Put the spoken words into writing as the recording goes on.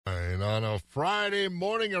And on a Friday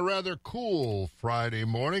morning, a rather cool Friday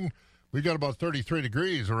morning, we got about 33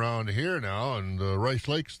 degrees around here now, and Rice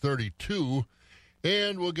Lake's 32.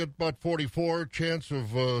 And we'll get about 44, chance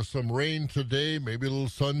of some rain today, maybe a little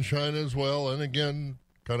sunshine as well. And again,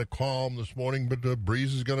 kind of calm this morning, but the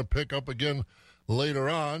breeze is going to pick up again later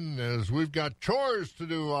on as we've got chores to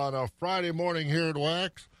do on a Friday morning here at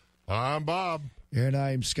Wax. I'm Bob. And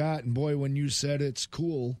I'm Scott. And boy, when you said it's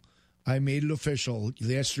cool, I made it official.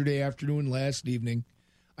 Yesterday afternoon, last evening,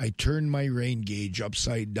 I turned my rain gauge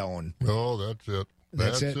upside down. Oh, that's it.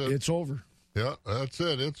 That's it. It's over. Yeah, that's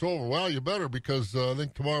it. It's over. Well, you better, because I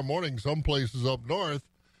think tomorrow morning, some places up north,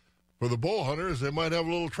 for the bow hunters, they might have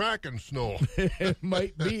a little tracking snow. It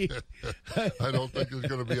might be. I don't think there's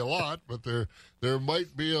going to be a lot, but there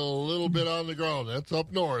might be a little bit on the ground. That's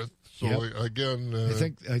up north. So, yep. Again...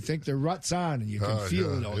 I think the rut's on, and you can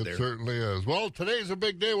feel it out there. It certainly is. Well, today's a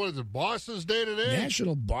big day. What is it, Bosses Day today?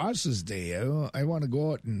 National Bosses Day. I want to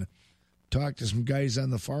go out and talk to some guys on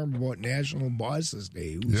the farm about National Bosses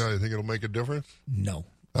Day. Yeah, you think it'll make a difference? No.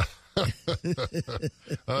 I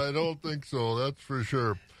don't think so, that's for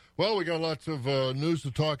sure. Well, we got lots of news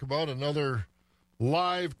to talk about. Another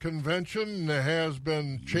live convention has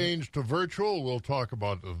been changed to virtual. We'll talk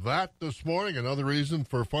about that this morning. Another reason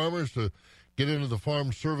for farmers to get into the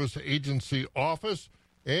Farm Service Agency office,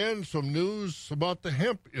 and some news about the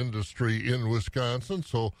hemp industry in Wisconsin.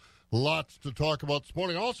 So lots to talk about this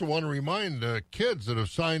morning. I also want to remind kids that have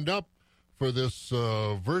signed up for this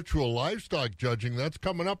virtual livestock judging. That's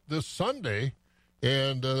coming up this Sunday.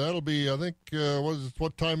 And that'll be, I think,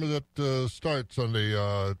 what time does it start Sunday?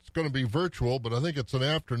 It's going to be virtual, but I think it's an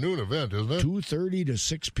afternoon event, isn't it? 2:30 to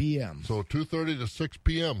 6 p.m. So 2:30 to 6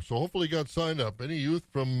 p.m. So hopefully you got signed up. Any youth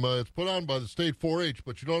from, it's put on by the state 4-H,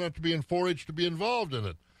 but you don't have to be in 4-H to be involved in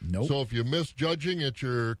it. Nope. So if you miss judging at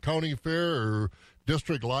your county fair or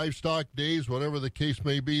district livestock days, whatever the case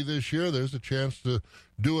may be this year, there's a chance to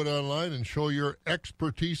do it online and show your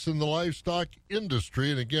expertise in the livestock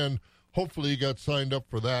industry. And again, hopefully you got signed up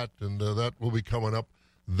for that, and that will be coming up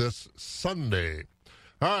this Sunday.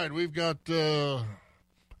 All right, we've got, I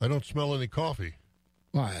don't smell any coffee.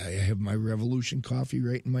 Well, I have my Revolution coffee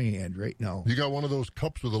right in my hand right now. You got one of those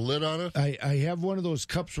cups with a lid on it? I have one of those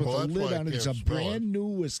cups with a lid on it. It's a brand new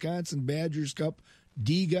Wisconsin Badgers cup.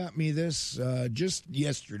 Dee got me this just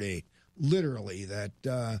yesterday, literally. There's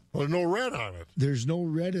no red on it. There's no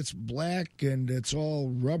red. It's black, and it's all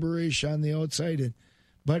rubberish on the outside.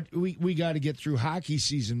 But we got to get through hockey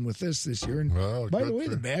season with this year. And by the way,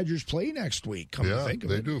 the Badgers play next week. Come to think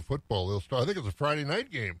of it. They do. Football. They'll start. I think it's a Friday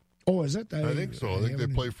night game. Oh, is it? I think so. I think they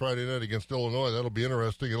play Friday night against Illinois. That'll be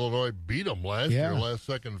interesting. Illinois beat them last year, last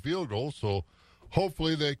second field goal. So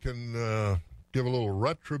hopefully they can give a little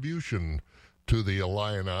retribution to the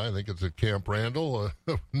Illini. I think it's at Camp Randall.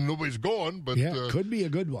 Nobody's going, but could be a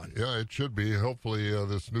good one. Yeah, it should be. Hopefully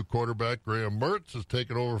this new quarterback, Graham Mertz, has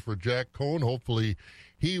taken over for Jack Cohn. Hopefully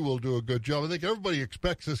he will do a good job. I think everybody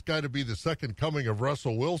expects this guy to be the second coming of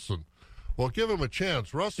Russell Wilson. Well, give him a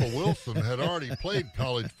chance. Russell Wilson had already played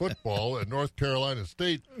college football at North Carolina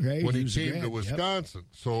State when he came to Wisconsin.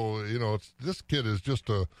 Yep. So, this kid is just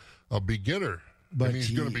a beginner. But and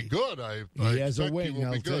he's going to be good. He has a wing,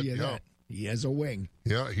 I'll tell you that. He has a wing.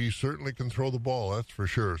 Yeah, he certainly can throw the ball, that's for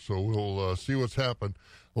sure. So we'll see what's happened.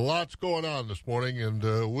 Lots going on this morning, and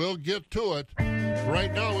we'll get to it.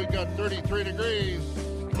 Right now we've got 33 degrees.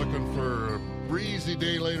 Looking for a breezy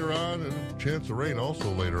day later on, and a chance of rain also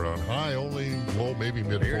later on. High only low, maybe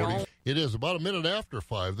mid-40s. It is about a minute after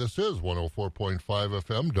 5. This is 104.5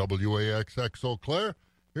 FM, WAXX Eau Claire.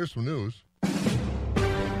 Here's some news.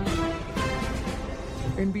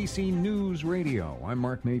 NBC News Radio, I'm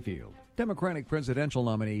Mark Mayfield. Democratic presidential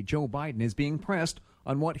nominee Joe Biden is being pressed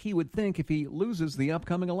on what he would think if he loses the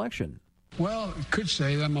upcoming election. Well, it could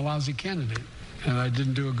say that I'm a lousy candidate and I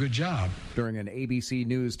didn't do a good job. During an ABC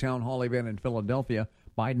News town hall event in Philadelphia,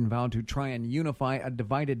 Biden vowed to try and unify a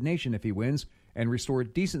divided nation if he wins and restore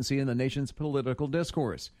decency in the nation's political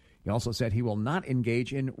discourse. He also said he will not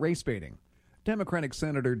engage in race baiting. Democratic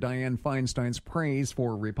Senator Dianne Feinstein's praise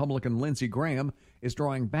for Republican Lindsey Graham is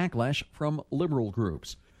drawing backlash from liberal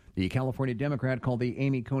groups. The California Democrat called the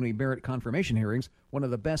Amy Coney Barrett confirmation hearings one of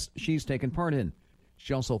the best she's taken part in.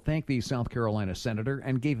 She also thanked the South Carolina senator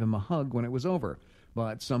and gave him a hug when it was over.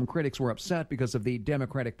 But some critics were upset because of the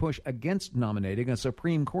Democratic push against nominating a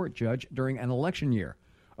Supreme Court judge during an election year.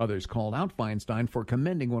 Others called out Feinstein for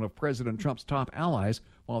commending one of President Trump's top allies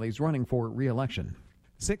while he's running for re-election.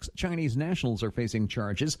 6 Chinese nationals are facing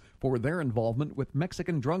charges for their involvement with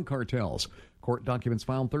Mexican drug cartels. Court documents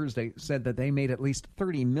filed Thursday said that they made at least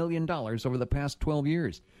 $30 million over the past 12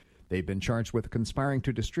 years. They've been charged with conspiring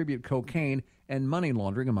to distribute cocaine and money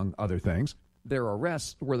laundering, among other things. Their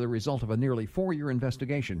arrests were the result of a nearly 4-year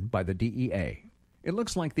investigation by the DEA. It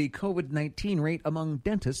looks like the COVID-19 rate among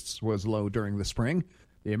dentists was low during the spring.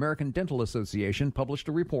 The American Dental Association published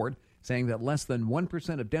a report saying that less than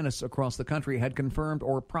 1% of dentists across the country had confirmed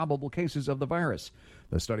or probable cases of the virus.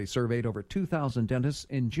 The study surveyed over 2,000 dentists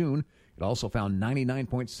in June. It also found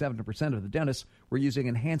 99.7% of the dentists were using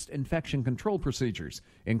enhanced infection control procedures,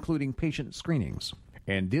 including patient screenings.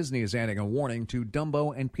 And Disney is adding a warning to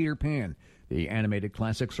Dumbo and Peter Pan. The animated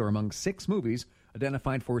classics are among 6 movies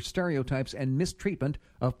identified for stereotypes and mistreatment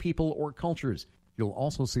of people or cultures. You'll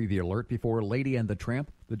also see the alert before Lady and the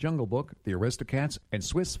Tramp, The Jungle Book, The Aristocats, and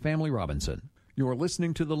Swiss Family Robinson. You're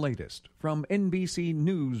listening to the latest from NBC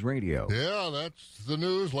News Radio. Yeah, that's the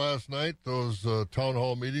news last night, those town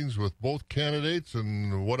hall meetings with both candidates.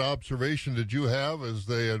 And what observation did you have as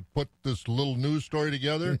they had put this little news story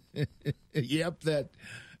together? Yep, that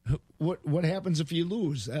what happens if you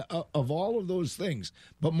lose of all of those things.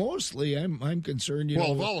 But mostly I'm concerned,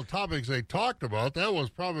 of all the topics they talked about, that was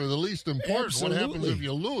probably the least important. Absolutely. What happens if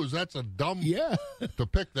you lose? That's a dumb to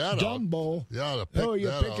pick that Dumbo. out. Yeah, to pick you're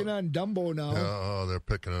that picking out. on Dumbo now. Yeah, they're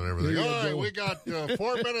picking on everything. All right, we got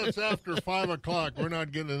 4 minutes after 5 o'clock. We're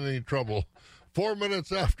not getting in any trouble. 4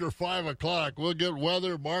 minutes after 5 o'clock, we'll get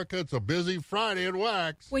weather, markets, a busy Friday at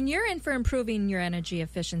Wax. When you're in for improving your energy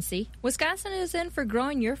efficiency, Wisconsin is in for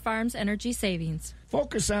growing your farm's energy savings.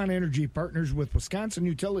 Focus on Energy partners with Wisconsin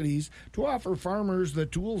Utilities to offer farmers the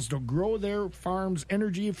tools to grow their farm's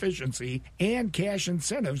energy efficiency and cash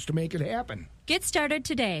incentives to make it happen. Get started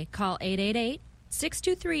today. Call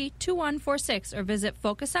 888-623-2146 or visit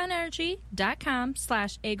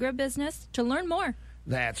focusonenergy.com/agribusiness to learn more.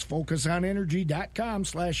 That's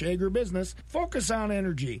focusonenergy.com/agribusiness. Focus on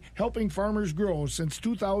Energy, helping farmers grow since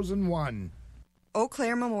 2001. Eau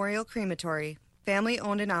Claire Memorial Crematory, family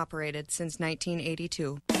owned and operated since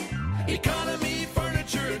 1982. Economy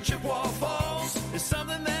Furniture in Chippewa Falls is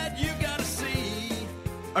something that you gotta see.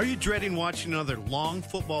 Are you dreading watching another long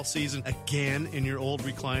football season again in your old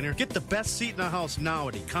recliner? Get the best seat in the house now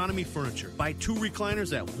at Economy Furniture. Buy 2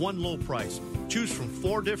 recliners at one low price. Choose from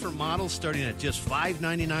 4 different models starting at just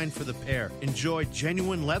 $5.99 for the pair. Enjoy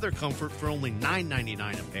genuine leather comfort for only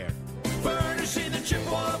 $9.99 a pair. Furnishing the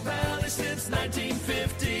Chippewa Valley since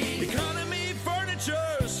 1950. Economy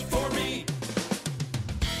Furniture's for me.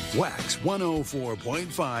 Wax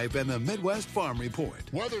 104.5 and the Midwest Farm Report.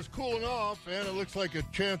 Weather's cooling off, and it looks like a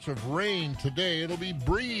chance of rain today. It'll be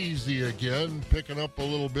breezy again, picking up a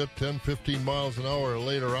little bit, 10-15 miles an hour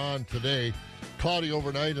later on today. Cloudy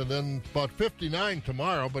overnight, and then about 59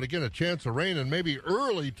 tomorrow. But again, a chance of rain, and maybe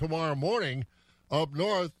early tomorrow morning up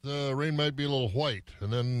north, rain might be a little white.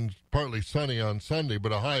 And then partly sunny on Sunday,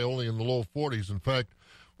 but a high only in the low 40s. In fact,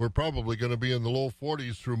 we're probably going to be in the low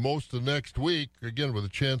 40s through most of next week, again with a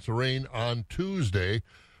chance of rain on Tuesday.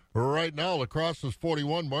 Right now, La Crosse is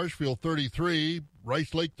 41, Marshfield 33,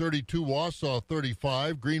 Rice Lake 32, Wausau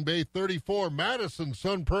 35, Green Bay 34, Madison,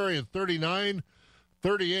 Sun Prairie at 39,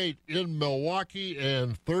 38 in Milwaukee,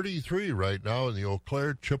 and 33 right now in the Eau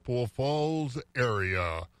Claire, Chippewa Falls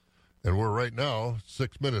area. And we're right now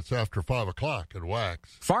 6 minutes after 5 o'clock at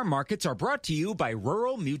Wax. Farm markets are brought to you by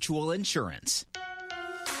Rural Mutual Insurance.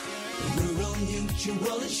 Rural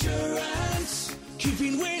Mutual Insurance,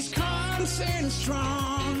 keeping Wisconsin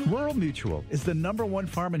strong. Rural Mutual is the #1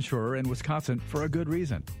 farm insurer in Wisconsin for a good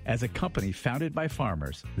reason. As a company founded by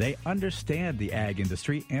farmers, they understand the ag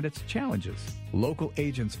industry and its challenges. Local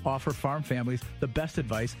agents offer farm families the best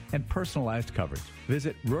advice and personalized coverage.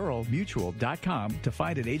 Visit ruralmutual.com to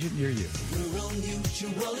find an agent near you. Rural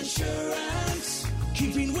Mutual Insurance,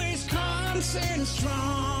 keeping Wisconsin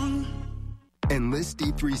strong. Enlist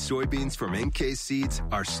D3 soybeans from NK Seeds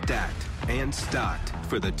are stacked and stocked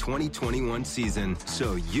for the 2021 season,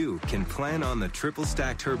 so you can plan on the triple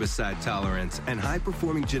stacked herbicide tolerance and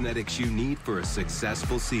high-performing genetics you need for a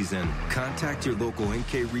successful season. Contact your local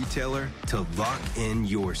NK retailer to lock in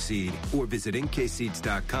your seed or visit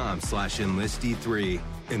nkseeds.com/enlistd3.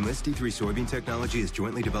 Enlist D3 soybean technology is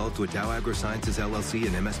jointly developed with Dow AgroSciences LLC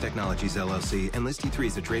and MS Technologies LLC. Enlist D3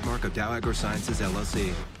 is a trademark of Dow AgroSciences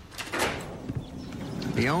LLC.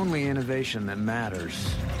 The only innovation that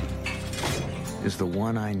matters is the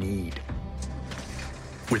one I need.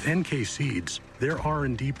 With NK Seeds, their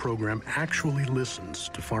R&D program actually listens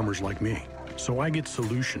to farmers like me, so I get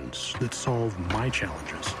solutions that solve my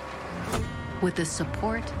challenges. With the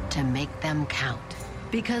support to make them count.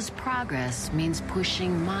 Because progress means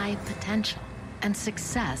pushing my potential, and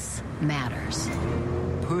success matters.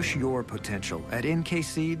 Push your potential at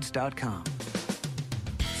nkseeds.com.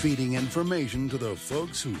 feeding information to the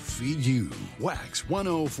folks who feed you. Wax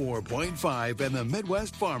 104.5 and the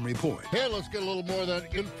Midwest Farm Report. Hey, let's get a little more of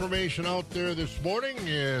that information out there this morning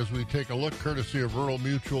as we take a look, courtesy of Rural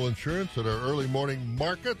Mutual Insurance, at our early morning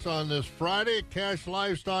markets on this Friday. Cash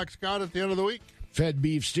livestock, Scott, at the end of the week. Fed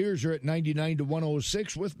beef steers are at 99 to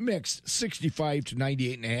 106 with mixed 65 to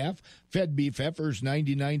 98.5. Fed beef heifers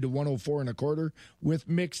 99 to 104 and a quarter with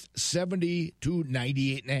mixed 70 to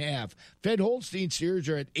 98.5. Fed Holstein steers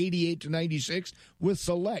are at 88 to 96 with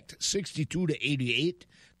select 62 to 88.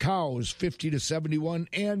 Cows 50 to 71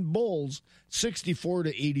 and bulls 64 to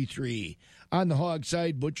 83. On the hog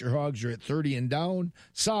side, butcher hogs are at 30 and down,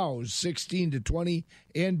 sows 16 to 20,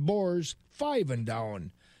 and boars 5 and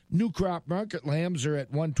down. New crop market lambs are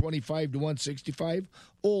at 125 to 165.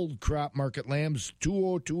 Old crop market lambs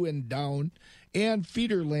 202 and down. And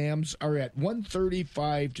feeder lambs are at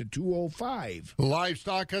 135 to 205.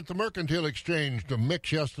 Livestock at the Mercantile Exchange. The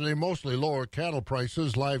mix yesterday, mostly lower cattle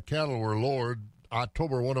prices. Live cattle were lowered.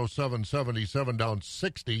 October 107.77 down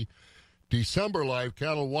 60. December live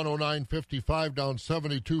cattle 109.55 down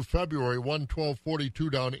 72. February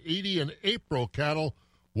 112.42 down 80. And April cattle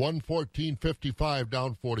 114.55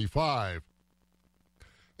 down 45.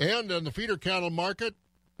 And in the feeder cattle market,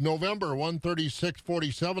 November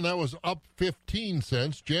 136.47, that was up 15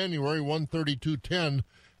 cents. January 132.10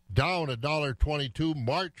 down $1.22.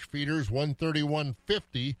 March feeders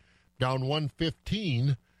 131.50 down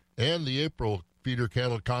 115, and the April feeder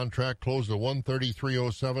cattle contract closed at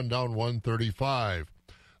 133.07 down 135.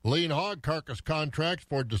 Lean hog carcass contracts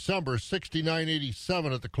for December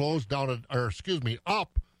 69.87 at the close,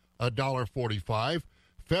 up $1.45.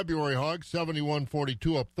 February hog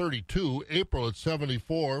 71.42 up 32. April at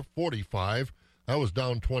 74.45. That was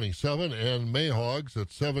down 27. And May hogs at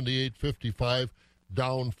 78.55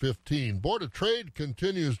 down 15. Board of Trade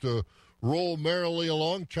continues to roll merrily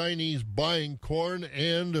along. Chinese buying corn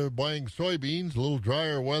and buying soybeans. A little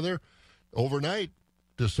drier weather overnight.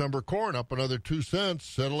 December corn up another 2 cents,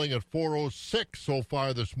 settling at 4.06 so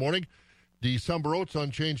far this morning. December oats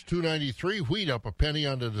unchanged, $2.93. Wheat up a penny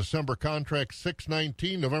on the December contract,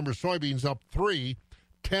 $6.19. November soybeans up 3,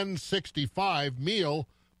 $10.65. Meal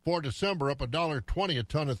for December up $1.20 a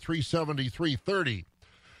ton at $3.73.30.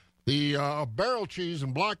 The barrel cheese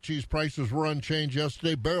and block cheese prices were unchanged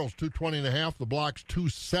yesterday. Barrels $2.20.5, the blocks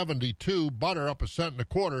 $2.72. Butter up 1 cent and a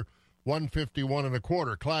quarter, $1.51 and a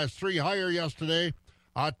quarter. Class 3 higher yesterday.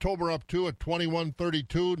 October up 2 at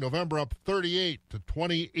 21.32. November up 38 to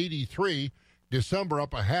 20.83. December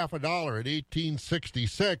up $0.50 at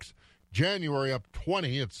 18.66. January up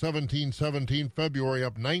 20 at 17.17. February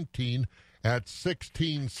up 19 at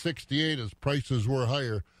 16.68 as prices were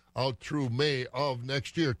higher out through May of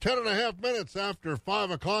next year. 10.5 minutes after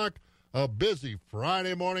 5 o'clock. A busy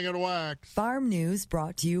Friday morning at Wax. Farm News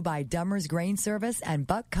brought to you by Dummer's Grain Service and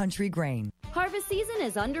Buck Country Grain. Harvest season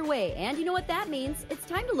is underway, and you know what that means. It's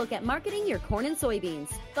time to look at marketing your corn and soybeans.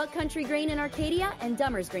 Buck Country Grain in Arcadia and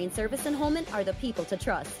Dummer's Grain Service in Holmen are the people to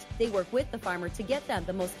trust. They work with the farmer to get them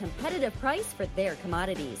the most competitive price for their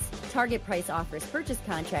commodities. Target price offers purchase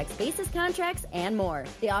contracts, basis contracts, and more.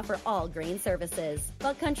 They offer all grain services.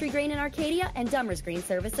 Buck Country Grain in Arcadia and Dummer's Grain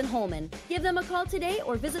Service in Holmen. Give them a call today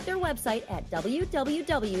or visit their website at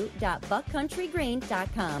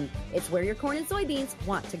www.buckcountrygrain.com. It's where your corn and soybeans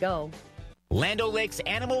want to go. Land O'Lakes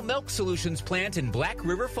Animal Milk Solutions plant in Black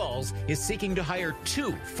River Falls is seeking to hire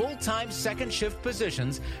 2 full-time second shift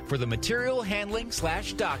positions for the material handling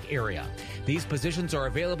 / dock area. These positions are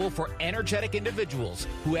available for energetic individuals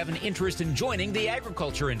who have an interest in joining the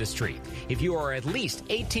agriculture industry. If you are at least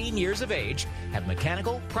 18 years of age, have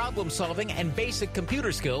mechanical, problem-solving, and basic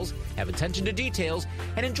computer skills, have attention to details,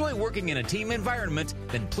 and enjoy working in a team environment,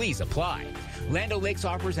 then please apply. Land O'Lakes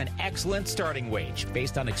offers an excellent starting wage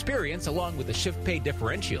based on experience along with a shift pay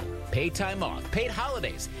differential, paid time off, paid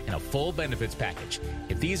holidays, and a full benefits package.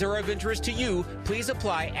 If these are of interest to you, please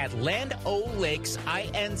apply at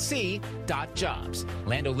landolakes.inc.jobs.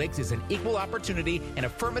 Land O'Lakes is an equal opportunity and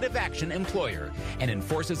affirmative action employer and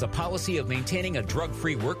enforces a policy of maintaining a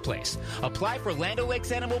drug-free workplace. Apply for Land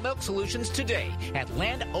O'Lakes Animal Milk Solutions today at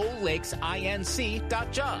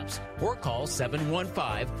landolakes.inc.jobs or call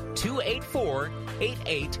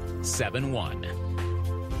 715-284-8871.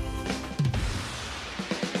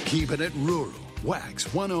 Keeping it rural. Wax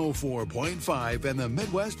 104.5 and the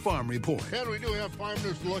Midwest Farm Report. And we do have farm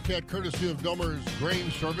news to look at courtesy of Dummer's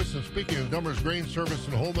Grain Service. And speaking of Dummer's Grain Service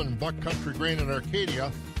in Holmen and Buck Country Grain in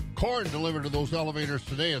Arcadia, corn delivered to those elevators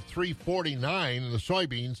today at $3.49 and the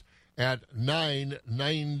soybeans at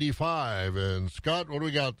 $9.95. And Scott, what do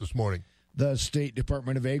we got this morning? The State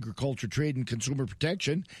Department of Agriculture, Trade, and Consumer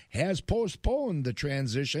Protection has postponed the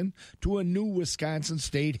transition to a new Wisconsin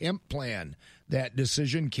state hemp plan. That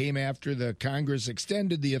decision came after the Congress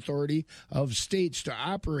extended the authority of states to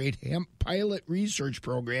operate hemp pilot research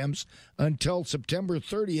programs until September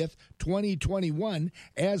 30th, 2021,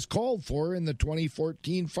 as called for in the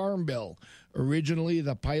 2014 Farm Bill. Originally,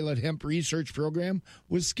 the pilot hemp research program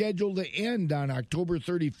was scheduled to end on October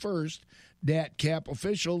 31st. DATCAP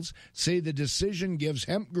officials say the decision gives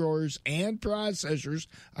hemp growers and processors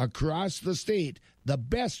across the state the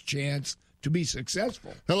best chance to be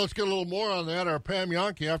successful. Now, let's get a little more on that. Our Pam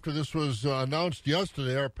Yonke, after this was announced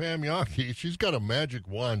yesterday, our Pam Yonke, she's got a magic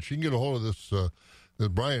wand. She can get a hold of this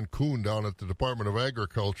Brian Kuhn down at the Department of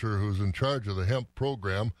Agriculture, who's in charge of the hemp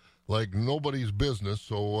program, like nobody's business.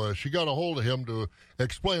 So she got a hold of him to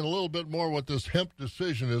explain a little bit more what this hemp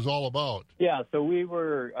decision is all about. Yeah, so we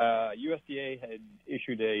were, USDA had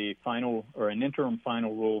issued a final or an interim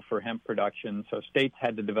final rule for hemp production. So states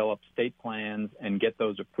had to develop state plans and get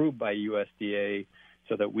those approved by USDA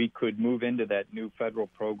so that we could move into that new federal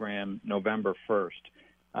program November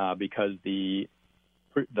 1st, because the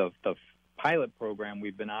pilot program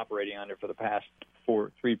we've been operating under for the past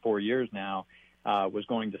 4 years now was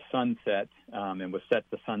going to sunset and was set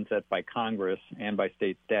to sunset by Congress and by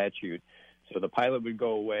state statute. So the pilot would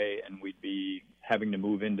go away and we'd be having to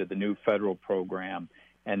move into the new federal program.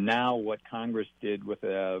 And now what Congress did with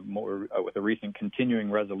a recent continuing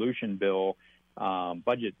resolution bill,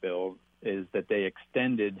 budget bill, is that they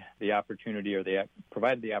extended the opportunity, or they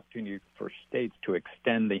provided the opportunity for states to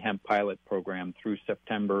extend the hemp pilot program through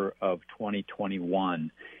September of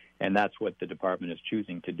 2021. And that's what the department is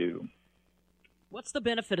choosing to do. What's the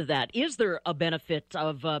benefit of that? Is there a benefit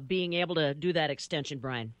of being able to do that extension,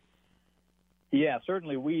 Brian? Yeah,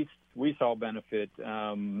 certainly we saw benefit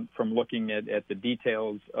from looking at the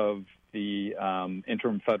details of the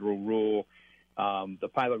interim federal rule. The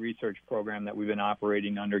pilot research program that we've been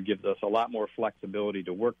operating under gives us a lot more flexibility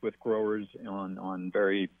to work with growers on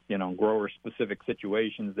very, grower-specific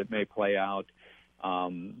situations that may play out.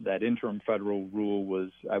 That interim federal rule was,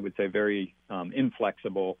 I would say, very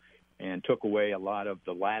inflexible, and took away a lot of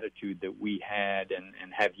the latitude that we had and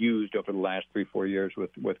have used over the last 3-4 years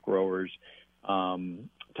with growers to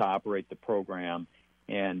operate the program.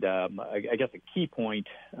 And I guess a key point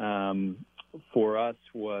for us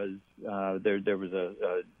was there was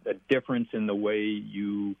a difference in the way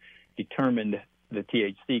you determined the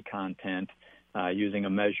THC content using a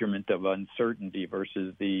measurement of uncertainty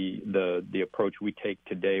versus the approach we take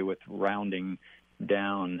today with rounding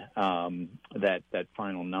down that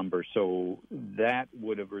final number. So that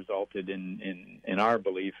would have resulted in our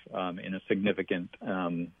belief in a significant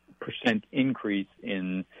percent increase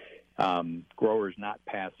in growers not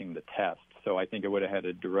passing the test. So I think it would have had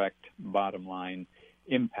a direct bottom line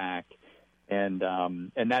impact, and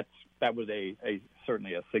that was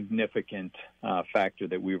certainly a significant factor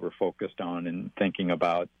that we were focused on and thinking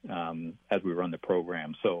about as we run the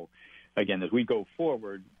program. So again, as we go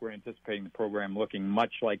forward, we're anticipating the program looking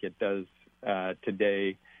much like it does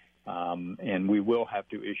today, and we will have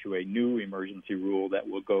to issue a new emergency rule that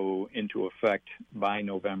will go into effect by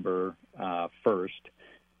November 1st,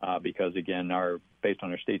 because, again, based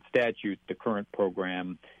on our state statute, the current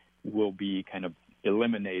program will be kind of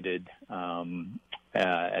eliminated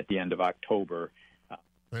at the end of October.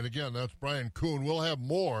 And, again, that's Brian Kuhn. We'll have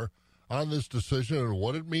more on this decision and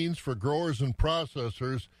what it means for growers and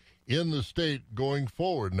processors in the state going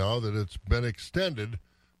forward now that it's been extended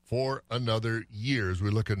for another year. As we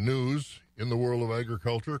look at news in the world of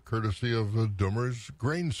agriculture, courtesy of the Dummer's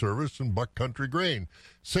Grain Service and Buck Country Grain.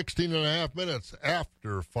 16 and a half minutes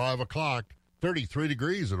after 5 o'clock, 33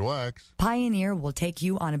 degrees at Wax. Pioneer will take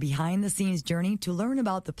you on a behind-the-scenes journey to learn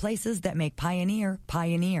about the places that make Pioneer,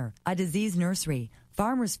 Pioneer. A disease nursery,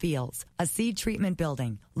 farmers' fields, a seed treatment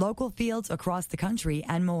building, local fields across the country,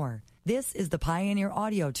 and more. This is the Pioneer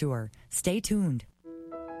Audio Tour. Stay tuned.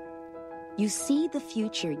 You see the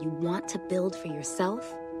future you want to build for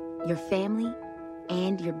yourself, your family,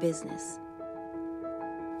 and your business.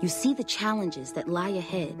 You see the challenges that lie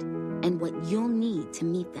ahead and what you'll need to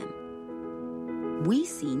meet them. We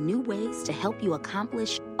see new ways to help you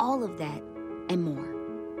accomplish all of that and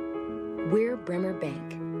more. We're Bremer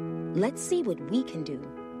Bank. Let's see what we can do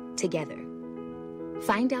together.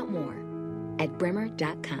 Find out more at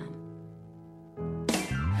bremer.com.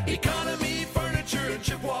 Economy Furniture in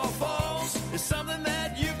Chippewa Falls is something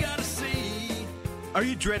that you've got to see. Are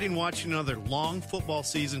you dreading watching another long football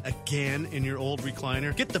season again in your old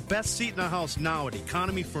recliner? Get the best seat in the house now at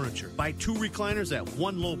Economy Furniture. Buy 2 recliners at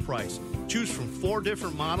one low price. Choose from 4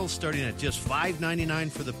 different models starting at just $5.99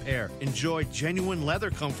 for the pair. Enjoy genuine leather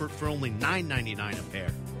comfort for only $9.99 a pair.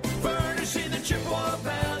 Furnishing the Chippewa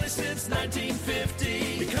Valley since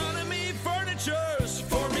 1950. Economy Furniture's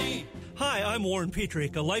for me. Hi, I'm Warren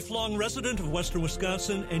Petrick, a lifelong resident of Western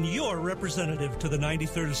Wisconsin and your representative to the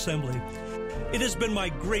 93rd Assembly. It has been my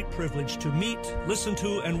great privilege to meet, listen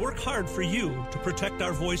to, and work hard for you to protect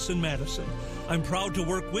our voice in Madison. I'm proud to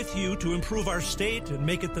work with you to improve our state and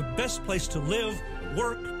make it the best place to live,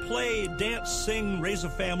 work, play, dance, sing, raise a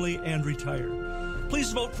family, and retire.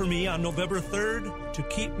 Please vote for me on November 3rd to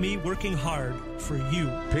keep me working hard for you.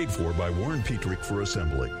 Paid for by Warren Petrick for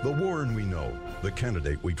Assembly. The Warren we know, the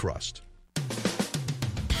candidate we trust.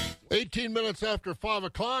 18 minutes after 5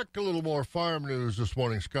 o'clock, a little more farm news this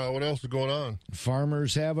morning. Scott, what else is going on?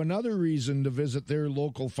 Farmers have another reason to visit their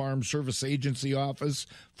local Farm Service Agency office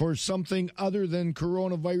for something other than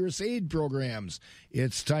coronavirus aid programs.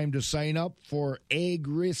 It's time to sign up for ag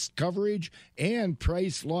risk coverage and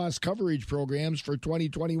price loss coverage programs for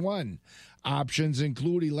 2021. Options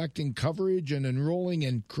include electing coverage and enrolling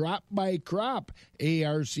in crop-by-crop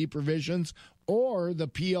ARC provisions or the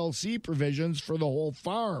PLC provisions for the whole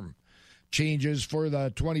farm. Changes for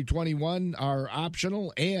the 2021 are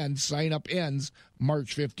optional and sign-up ends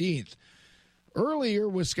March 15th. Earlier,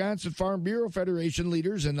 Wisconsin Farm Bureau Federation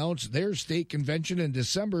leaders announced their state convention in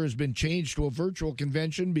December has been changed to a virtual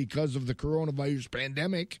convention because of the coronavirus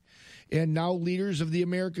pandemic. And now leaders of the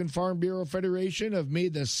American Farm Bureau Federation have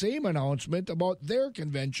made the same announcement about their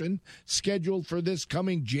convention scheduled for this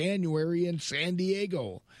coming January in San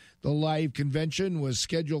Diego. The live convention was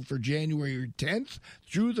scheduled for January 10th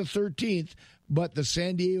through the 13th, but the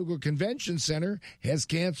San Diego Convention Center has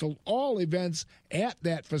canceled all events at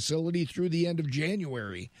that facility through the end of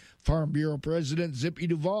January. Farm Bureau President Zippy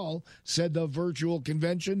Duvall said the virtual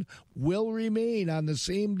convention will remain on the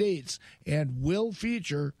same dates and will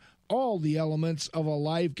feature all the elements of a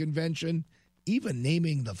live convention, even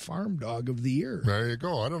naming the Farm Dog of the Year. There you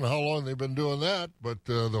go. I don't know how long they've been doing that, but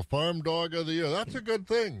the Farm Dog of the Year, that's a good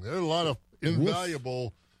thing. There are a lot of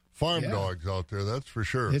invaluable farm dogs out there, that's for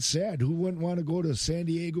sure. It's sad. Who wouldn't want to go to San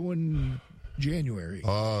Diego in January?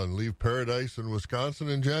 And leave paradise in Wisconsin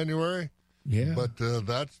in January? Yeah. But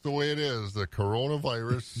that's the way it is. The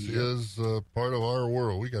coronavirus is part of our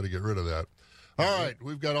world. We got to get rid of that. All right,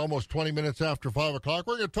 we've got almost 20 minutes after 5 o'clock.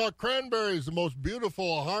 We're going to talk cranberries, the most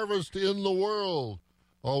beautiful harvest in the world.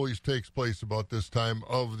 Always takes place about this time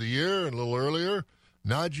of the year and a little earlier.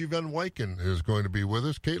 Najee Van Wyken is going to be with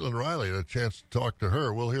us. Caitlin Riley had a chance to talk to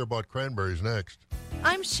her. We'll hear about cranberries next.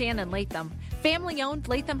 I'm Shannon Latham. Family-owned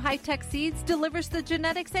Latham High-Tech Seeds delivers the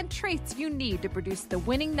genetics and traits you need to produce the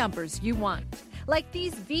winning numbers you want. Like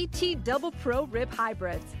these VT Double Pro Rib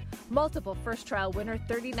Hybrids. Multiple first trial winner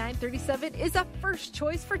 3937 is a first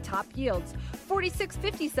choice for top yields.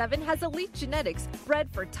 4657 has elite genetics bred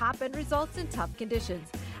for top end results in tough conditions.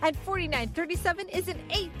 And 4937 is an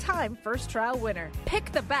 8-time first trial winner.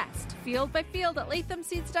 Pick the best field by field at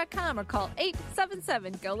lathamseeds.com or call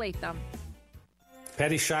 877-GO-LATHAM.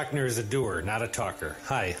 Patty Shockner is a doer, not a talker.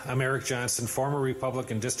 Hi, I'm Eric Johnson, former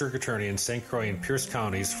Republican District Attorney in St. Croix and Pierce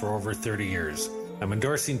counties for over 30 years. I'm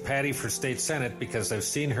endorsing Patty for State Senate because I've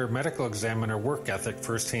seen her medical examiner work ethic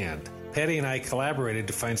firsthand. Patty and I collaborated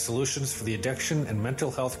to find solutions for the addiction and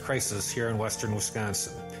mental health crisis here in western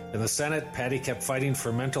Wisconsin. In the Senate, Patty kept fighting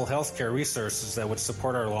for mental health care resources that would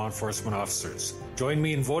support our law enforcement officers. Join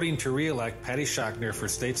me in voting to re-elect Patty Shockner for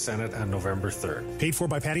State Senate on November 3rd. Paid for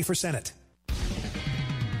by Patty for Senate.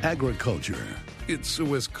 Agriculture. It's a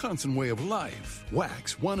Wisconsin way of life.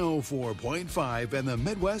 Wax 104.5 and the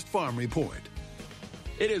Midwest Farm Report.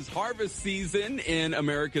 It is harvest season in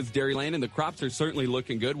America's dairyland, and the crops are certainly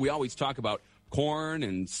looking good. We always talk about corn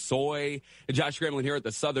and soy. Josh Gremlin here at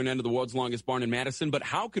the southern end of the world's longest barn in Madison. But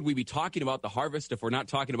how could we be talking about the harvest if we're not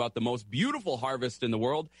talking about the most beautiful harvest in the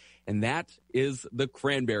world? And that is the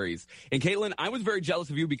cranberries. And Caitlin, I was very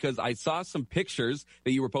jealous of you because I saw some pictures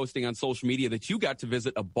that you were posting on social media that you got to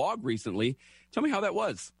visit a bog recently. Tell me how that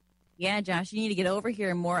was. Yeah, Josh, you need to get over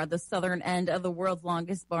here more at the southern end of the world's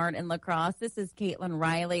longest barn in La Crosse. This is Caitlin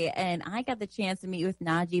Riley, and I got the chance to meet with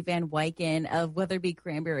Najee Van Wyken of Weatherby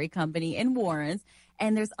Cranberry Company in Warrens.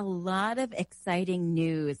 And there's a lot of exciting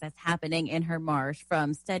news that's happening in her marsh,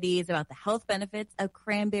 from studies about the health benefits of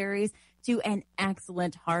cranberries to an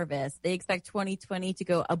excellent harvest. They expect 2020 to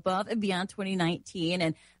go above and beyond 2019.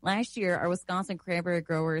 And last year, our Wisconsin cranberry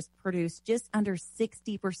growers produced just under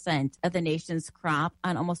 60% of the nation's crop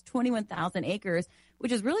on almost 21,000 acres,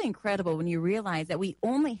 which is really incredible when you realize that we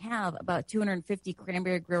only have about 250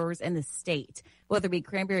 cranberry growers in the state. Weatherby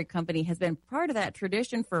Cranberry Company has been part of that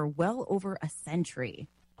tradition for well over a century.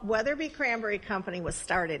 Weatherby Cranberry Company was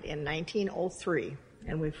started in 1903,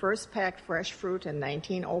 and we first packed fresh fruit in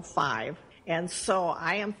 1905. And so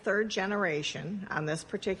I am third generation on this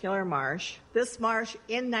particular marsh. This marsh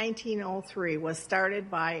in 1903 was started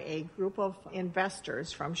by a group of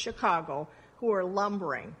investors from Chicago who were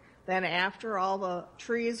lumbering. Then after all the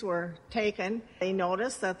trees were taken, they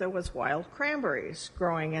noticed that there was wild cranberries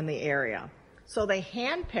growing in the area. So they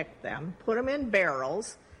handpicked them, put them in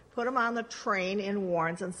barrels, put them on the train in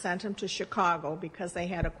Warrens and sent them to Chicago because they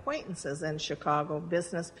had acquaintances in Chicago,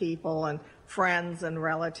 business people and friends and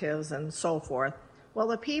relatives and so forth. Well,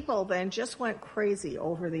 the people then just went crazy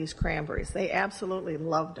over these cranberries. They absolutely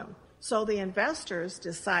loved them. So the investors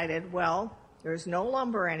decided, well, there's no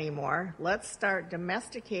lumber anymore. Let's start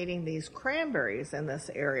domesticating these cranberries in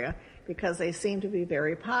this area because they seem to be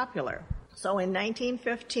very popular. So in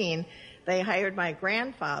 1915, they hired my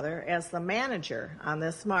grandfather as the manager on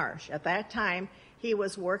this marsh. At that time, he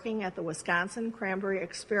was working at the Wisconsin Cranberry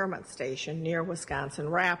Experiment Station near Wisconsin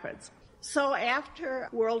Rapids. So after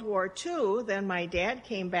World War II, then my dad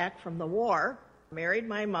came back from the war, married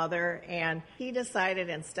my mother, and he decided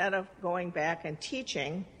instead of going back and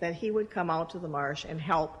teaching that he would come out to the marsh and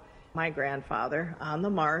help my grandfather on the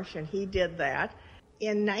marsh, and he did that.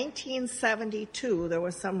 In 1972, there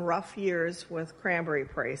was some rough years with cranberry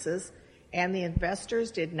prices, and the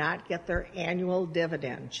investors did not get their annual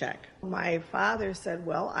dividend check. My father said,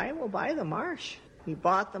 well, I will buy the marsh. He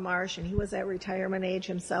bought the marsh, and he was at retirement age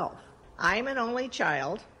himself. I'm an only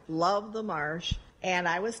child, loved the marsh, and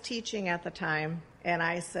I was teaching at the time, and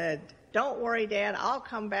I said, don't worry, Dad, I'll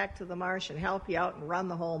come back to the marsh and help you out and run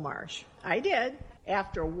the whole marsh. I did.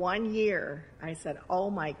 After 1 year, I said,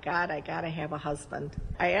 oh my God, I gotta have a husband.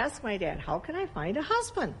 I asked my dad, how can I find a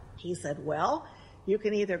husband? He said, well, you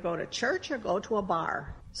can either go to church or go to a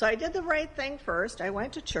bar. So I did the right thing first. I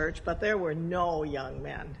went to church, but there were no young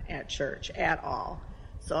men at church at all.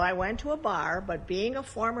 So I went to a bar, but being a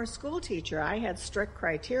former school teacher, I had strict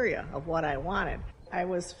criteria of what I wanted. I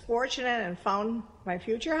was fortunate and found my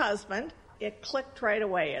future husband. It clicked right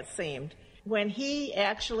away, it seemed. When he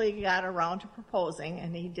actually got around to proposing,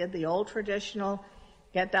 and he did the old traditional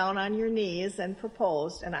get down on your knees and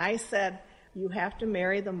proposed, and I said, you have to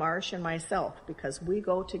marry the marsh and myself because we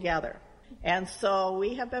go together. And so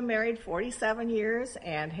we have been married 47 years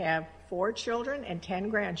and have 4 children and 10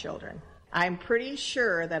 grandchildren. I'm pretty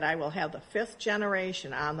sure that I will have the 5th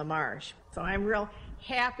generation on the marsh. So I'm real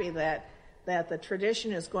happy that the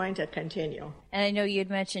tradition is going to continue. And I know you'd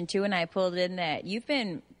mentioned, too, and I pulled in that you've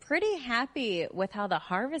been pretty happy with how the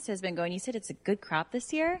harvest has been going. You said it's a good crop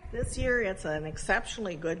this year? This year, it's an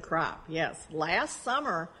exceptionally good crop, yes. Last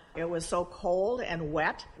summer, it was so cold and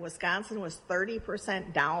wet. Wisconsin was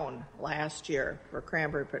 30% down last year for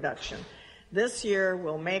cranberry production. This year,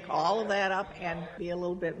 we'll make all of that up and be a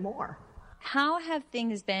little bit more. How have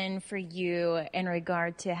things been for you in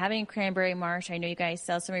regard to having Cranberry Marsh? I know you guys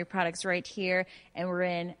sell some of your products right here, and we're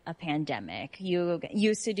in a pandemic. You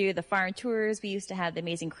used to do the farm tours. We used to have the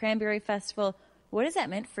amazing Cranberry Festival. What has that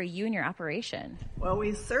meant for you and your operation? Well,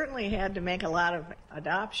 we certainly had to make a lot of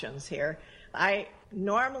adoptions here. I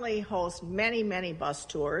normally host many, many bus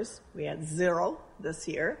tours. We had 0 this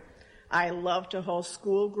year. I love to host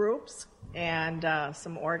school groups and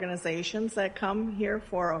some organizations that come here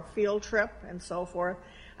for a field trip and so forth.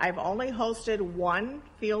 I've only hosted 1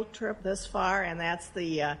 field trip this far, and that's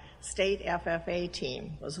the state FFA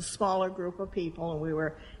team. It was a smaller group of people, and we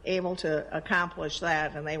were able to accomplish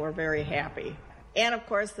that, and they were very happy. And, of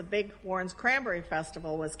course, the big Warrens Cranberry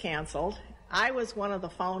Festival was canceled. I was one of the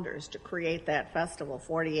founders to create that festival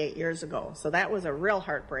 48 years ago, so that was a real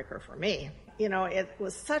heartbreaker for me. You know, it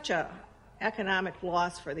was such a economic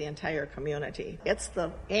loss for the entire community. It's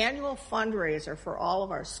the annual fundraiser for all of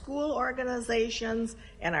our school organizations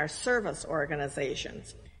and our service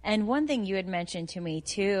organizations. And one thing you had mentioned to me,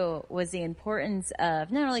 too, was the importance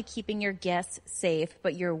of not only keeping your guests safe,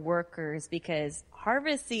 but your workers, because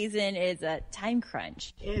harvest season is a time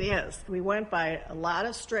crunch. It is. We went by a lot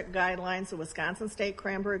of strict guidelines. The Wisconsin State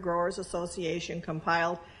Cranberry Growers Association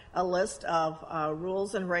compiled a list of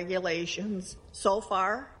rules and regulations. So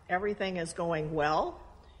far, everything is going well,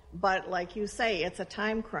 but like you say, it's a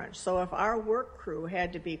time crunch. So if our work crew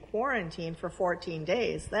had to be quarantined for 14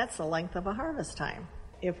 days, that's the length of a harvest time.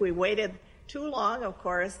 If we waited too long, of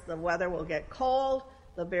course, the weather will get cold,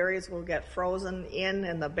 the berries will get frozen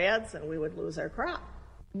in the beds, and we would lose our crop.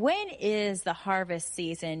 When is the harvest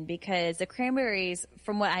season? Because the cranberries,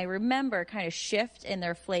 from what I remember, kind of shift in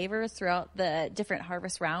their flavors throughout the different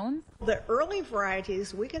harvest rounds. The early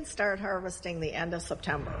varieties, we can start harvesting the end of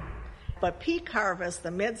September. But peak harvest,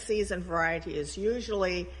 the mid-season variety, is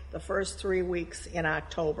usually the first 3 weeks in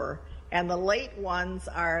October. And the late ones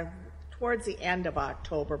are towards the end of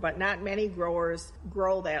October. But not many growers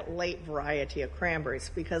grow that late variety of cranberries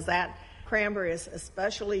because that cranberry is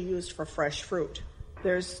especially used for fresh fruit.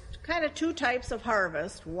 There's kind of two types of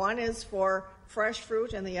harvest. One is for fresh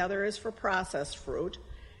fruit and the other is for processed fruit.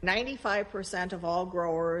 95% of all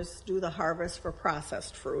growers do the harvest for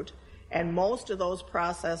processed fruit, and most of those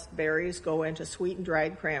processed berries go into sweetened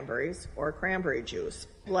dried cranberries or cranberry juice.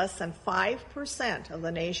 Less than 5% of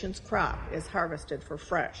the nation's crop is harvested for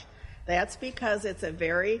fresh. That's because it's a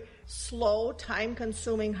very slow,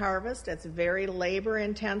 time-consuming harvest. It's very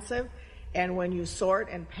labor-intensive, and when you sort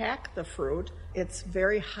and pack the fruit, it's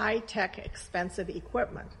very high-tech, expensive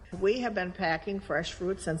equipment. We have been packing fresh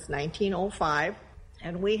fruit since 1905,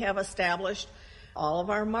 and we have established all of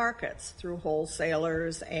our markets through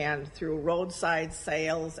wholesalers and through roadside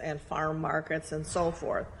sales and farm markets and so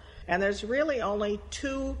forth. And there's really only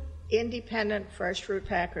 2 independent fresh fruit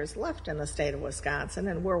packers left in the state of Wisconsin,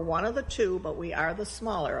 and we're one of the 2, but we are the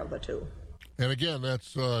smaller of the 2. And again,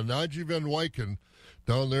 that's Najee Van Wyken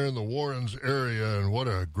down there in the Warrens area, and what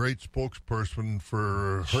a great spokesperson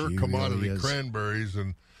for her commodity really cranberries,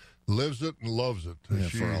 and lives it and loves it. Yeah,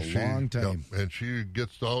 for a long time. Yeah, and she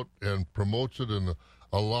gets out and promotes it in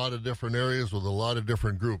a lot of different areas with a lot of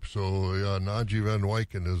different groups. So, Najee Van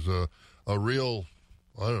Wyken is a real,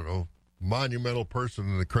 I don't know, monumental person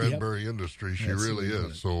in the cranberry industry. She really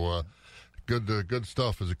is. So, good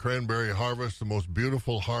stuff. As a cranberry harvest, the most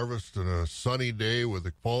beautiful harvest in a sunny day with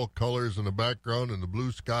the fall colors in the background and the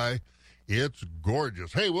blue sky. It's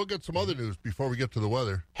gorgeous. Hey, we'll get some other news before we get to the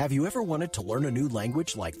weather. Have you ever wanted to learn a new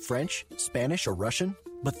language like French, Spanish, or Russian,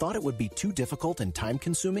 but thought it would be too difficult and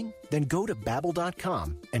time-consuming? Then go to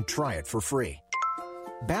Babbel.com and try it for free.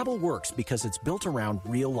 Babbel works because it's built around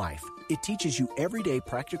real life. It teaches you everyday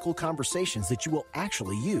practical conversations that you will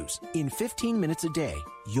actually use. In 15 minutes a day,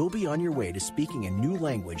 you'll be on your way to speaking a new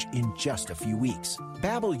language in just a few weeks.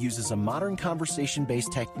 Babbel uses a modern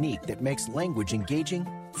conversation-based technique that makes language engaging,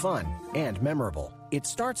 fun, and memorable. It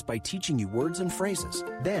starts by teaching you words and phrases.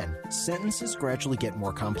 Then, sentences gradually get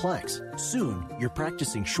more complex. Soon, you're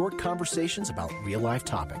practicing short conversations about real-life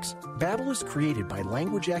topics. Babbel is created by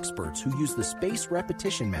language experts who use the spaced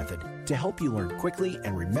repetition method to help you learn quickly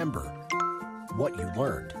and remember what you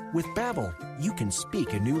learned. With Babbel, you can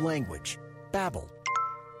speak a new language. Babbel,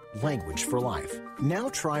 language for life. Now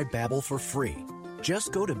try Babbel for free.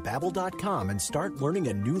 Just go to Babbel.com and start learning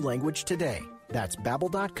a new language today. That's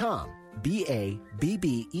Babbel.com, Babbel.com.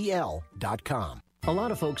 A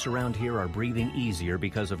lot of folks around here are breathing easier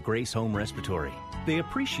because of Grace Home Respiratory. They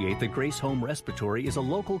appreciate that Grace Home Respiratory is a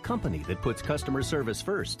local company that puts customer service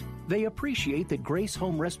first. They appreciate that Grace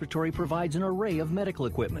Home Respiratory provides an array of medical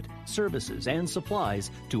equipment, services, and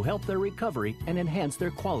supplies to help their recovery and enhance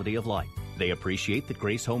their quality of life. They appreciate that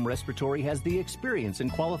Grace Home Respiratory has the experience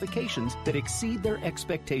and qualifications that exceed their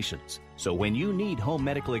expectations. So when you need home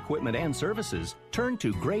medical equipment and services, turn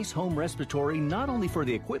to Grace Home Respiratory not only for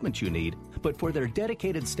the equipment you need, but for their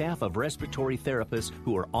dedicated staff of respiratory therapists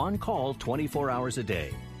who are on call 24 hours a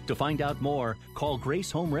day. To find out more, call Grace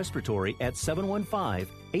Home Respiratory at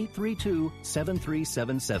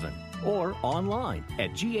 715-832-7377 or online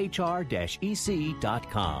at ghr-ec.com.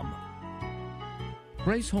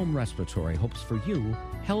 Grace Home Respiratory hopes for you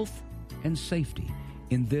health and safety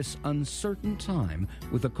in this uncertain time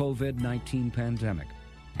with the COVID-19 pandemic.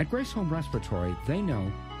 At Grace Home Respiratory, they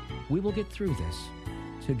know we will get through this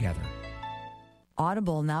together.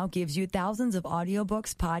 Audible now gives you thousands of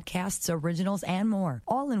audiobooks, podcasts, originals, and more,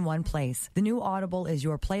 all in one place. The new Audible is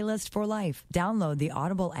your playlist for life. Download the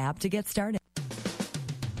Audible app to get started.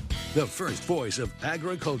 The first voice of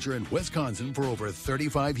agriculture in Wisconsin for over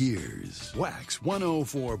 35 years. Wax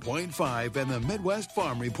 104.5 and the Midwest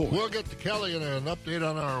Farm Report. We'll get to Kelly and an update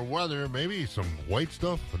on our weather. Maybe some white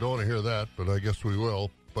stuff. I don't want to hear that, but I guess we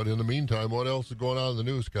will. But in the meantime, what else is going on in the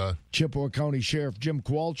news, Scott? Chippewa County Sheriff Jim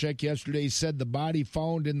Kowalczyk yesterday said the body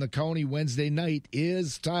found in the county Wednesday night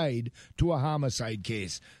is tied to a homicide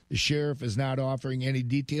case. The sheriff is not offering any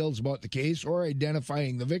details about the case or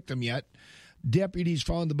identifying the victim yet. Deputies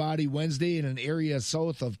found the body Wednesday in an area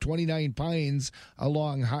south of 29 Pines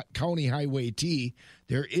along County Highway T.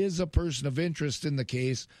 There is a person of interest in the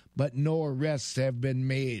case, but no arrests have been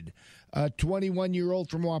made. A 21-year-old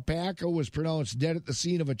from Waupaca was pronounced dead at the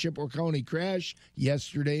scene of a Chippewa County crash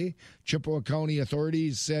yesterday. Chippewa County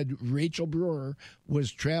authorities said Rachel Brewer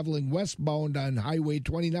was traveling westbound on Highway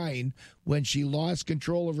 29 when she lost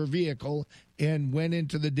control of her vehicle and went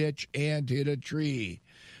into the ditch and hit a tree.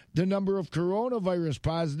 The number of coronavirus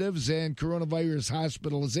positives and coronavirus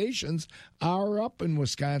hospitalizations are up in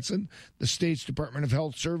Wisconsin. The state's Department of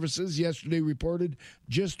Health Services yesterday reported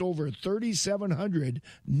just over 3,700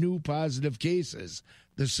 new positive cases.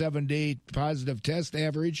 The 7-day positive test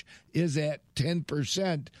average is at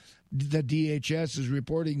 10%. The DHS is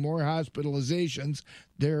reporting more hospitalizations.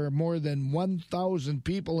 There are more than 1,000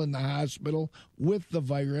 people in the hospital with the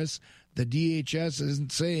virus. The DHS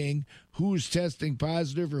isn't saying who's testing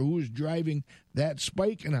positive or who's driving that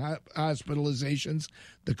spike in hospitalizations.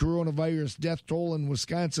 The coronavirus death toll in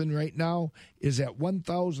Wisconsin right now is at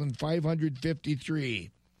 1,553.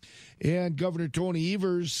 And Governor Tony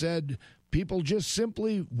Evers said people just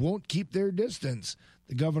simply won't keep their distance.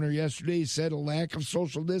 The governor yesterday said a lack of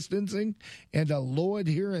social distancing and a low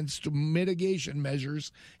adherence to mitigation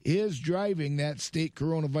measures is driving that state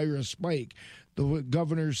coronavirus spike. The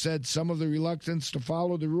governor said some of the reluctance to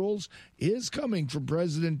follow the rules is coming from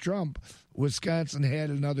President Trump. Wisconsin had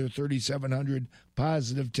another 3,700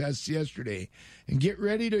 positive tests yesterday. And get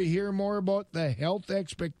ready to hear more about the health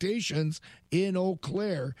expectations in Eau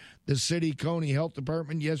Claire. The city county health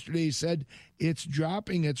department yesterday said it's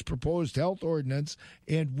dropping its proposed health ordinance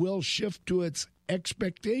and will shift to its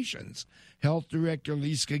expectations. Health Director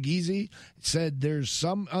Lisa Giese said there's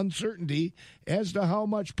some uncertainty as to how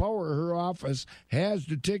much power her office has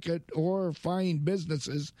to ticket or fine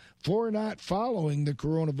businesses for not following the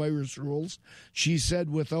coronavirus rules. She said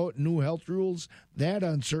without new health rules, that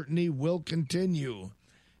uncertainty will continue.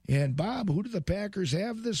 And, Bob, who do the Packers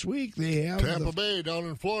have this week? They have Tampa Bay down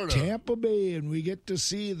in Florida. Tampa Bay, and we get to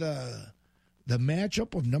see the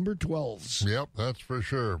matchup of number 12s. Yep, that's for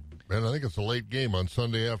sure. And I think it's a late game on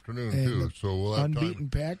Sunday afternoon, too. So we'll have unbeaten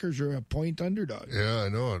Packers are a point underdog. Yeah, I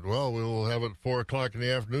know it. Well, we'll have it 4 o'clock in the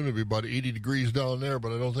afternoon. It'll be about 80 degrees down there,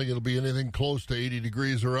 but I don't think it'll be anything close to 80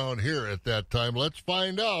 degrees around here at that time. Let's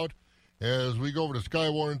find out as we go over to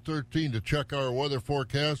Skywarn 13 to check our weather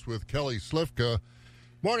forecast with Kelly Slifka.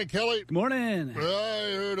 Morning, Kelly. Good morning.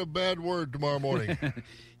 I heard a bad word tomorrow morning.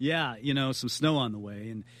 Yeah, some snow on the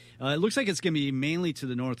way. And it looks like it's going to be mainly to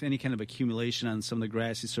the north, any kind of accumulation on some of the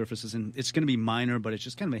grassy surfaces. And it's going to be minor, but it's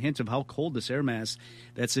just kind of a hint of how cold this air mass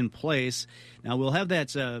that's in place. Now, we'll have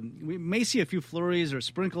that. We may see a few flurries or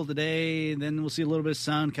sprinkle today. And then we'll see a little bit of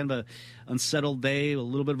sun, kind of a unsettled day, a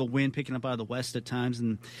little bit of a wind picking up out of the west at times.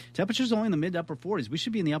 And temperatures only in the mid to upper 40s. We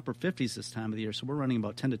should be in the upper 50s this time of the year. So we're running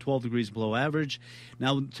about 10 to 12 degrees below average.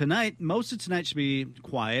 Now, tonight, most of tonight should be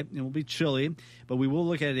quiet. It will be chilly, but we will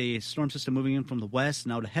look at a storm system moving in from the west,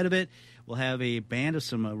 and out ahead of it, we'll have a band of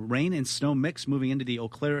some rain and snow mix moving into the Eau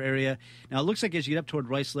Claire area. Now, it looks like as you get up toward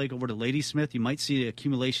Rice Lake over to Ladysmith, you might see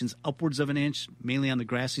accumulations upwards of an inch, mainly on the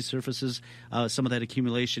grassy surfaces. Some of that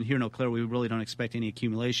accumulation here in Eau Claire, we really don't expect any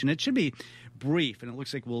accumulation. It should be brief, and it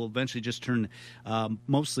looks like we'll eventually just turn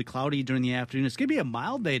mostly cloudy during the afternoon. It's going to be a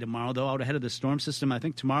mild day tomorrow, though, out ahead of the storm system. I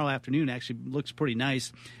think tomorrow afternoon actually looks pretty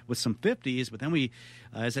nice with some 50s, but then we,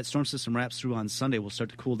 as that storm system wraps through on Sunday, we'll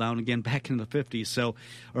start to cool down again back into the 50s,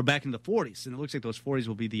 or back into the 40s, and it looks like those 40s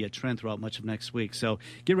will be the trend throughout much of next week. So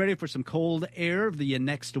get ready for some cold air the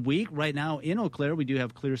next week. Right now in Eau Claire, we do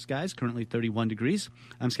have clear skies, currently 31 degrees.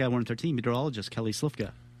 I'm Skywarn 13 meteorologist Kelly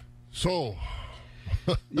Slifka. So...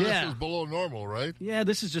 This is below normal, right? Yeah,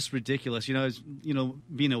 this is just ridiculous.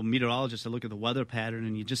 Being a meteorologist, I look at the weather pattern,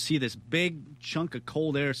 and you just see this big chunk of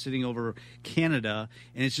cold air sitting over Canada,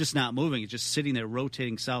 and it's just not moving. It's just sitting there,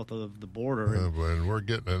 rotating south of the border.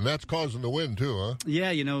 And that's causing the wind too, huh?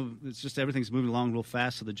 Yeah, it's just everything's moving along real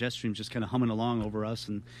fast, so the jet stream's just kind of humming along over us,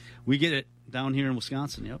 and we get it down here in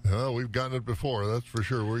Wisconsin. Yep. We've gotten it before. That's for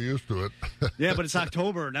sure. We're used to it. Yeah, but it's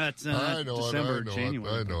October, not December,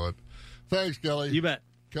 January. I know it. Thanks, Kelly. You bet.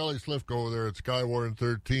 Kelly Slifka over there at Skywarn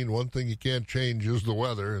 13. One thing you can't change is the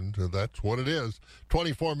weather, and that's what it is.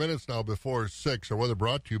 24 minutes now before 6. Our weather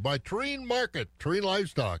brought to you by Terrene Market, Terrene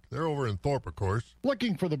Livestock. They're over in Thorpe, of course.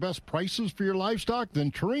 Looking for the best prices for your livestock?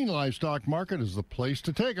 Then Terrene Livestock Market is the place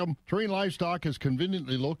to take them. Terrene Livestock is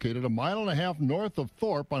conveniently located 1.5 miles north of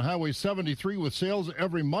Thorpe on Highway 73 with sales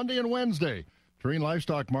every Monday and Wednesday. Terrain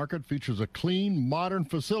Livestock Market features a clean, modern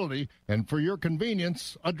facility, and for your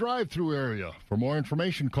convenience, a drive-through area. For more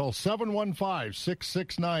information, call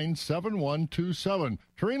 715-669-7127.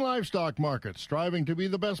 Terrain Livestock Market, striving to be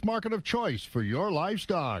the best market of choice for your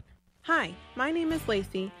livestock. Hi, my name is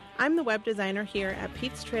Lacey. I'm the web designer here at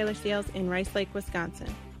Pete's Trailer Sales in Rice Lake,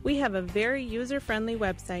 Wisconsin. We have a very user-friendly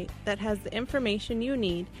website that has the information you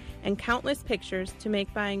need and countless pictures to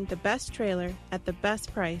make buying the best trailer at the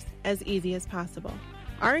best price as easy as possible.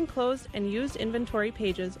 Our enclosed and used inventory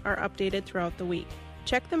pages are updated throughout the week.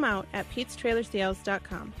 Check them out at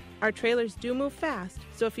petestrailersales.com. Our trailers do move fast,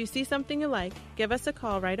 so if you see something you like, give us a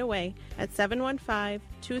call right away at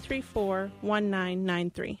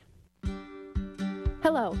 715-234-1993.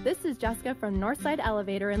 Hello, this is Jessica from Northside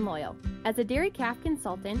Elevator in Loyal. As a dairy calf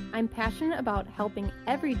consultant, I'm passionate about helping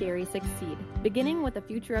every dairy succeed, beginning with the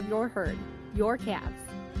future of your herd, your calves.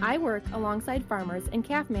 I work alongside farmers and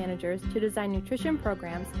calf managers to design nutrition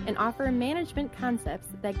programs and offer management concepts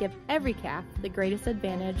that give every calf the greatest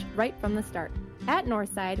advantage right from the start. At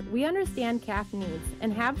Northside, we understand calf needs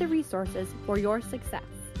and have the resources for your success.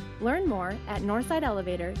 Learn more at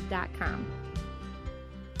northsideelevator.com.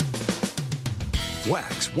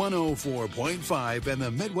 Wax 104.5 and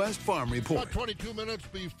the Midwest Farm Report. About 22 minutes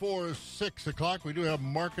before 6 o'clock. We do have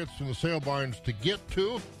markets and the sale barns to get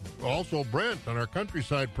to. Also, Brent on our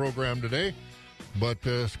Countryside program today. But,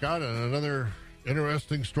 Scott, another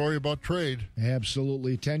interesting story about trade.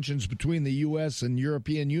 Absolutely. Tensions between the U.S. and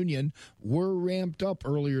European Union were ramped up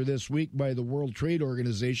earlier this week by the World Trade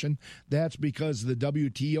Organization. That's because the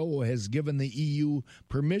WTO has given the EU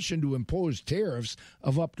permission to impose tariffs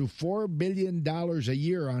of up to $4 billion a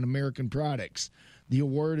year on American products. The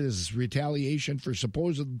award is retaliation for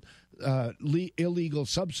supposed illegal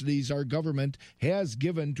subsidies our government has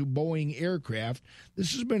given to Boeing aircraft.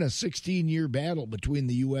 This has been a 16-year battle between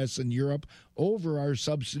the U.S. and Europe over our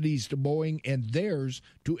subsidies to Boeing and theirs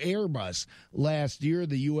to Airbus. Last year,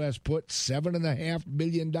 the U.S. put $7.5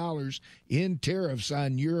 billion in tariffs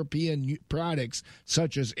on European products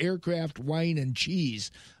such as aircraft, wine, and cheese.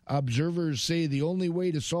 Observers say the only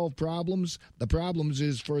way to solve the problems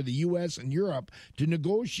is for the U.S. and Europe to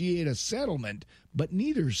negotiate a settlement, but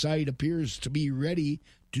neither side appears to be ready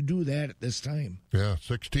to do that at this time. Yeah,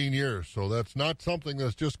 16 years. So that's not something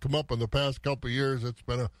that's just come up in the past couple of years. It's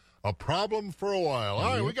been a problem for a while.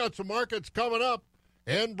 All right, we got some markets coming up.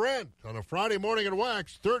 And Brent on a Friday morning at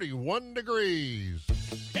Wax, 31 degrees.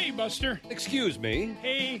 Hey, Buster. Excuse me.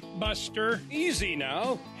 Hey, Buster. Easy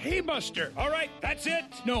now. Hey, Buster. All right, that's it.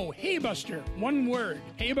 No, Hey, Buster. One word.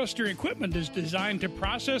 Hey, Buster equipment is designed to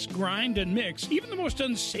process, grind, and mix even the most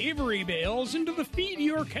unsavory bales into the feed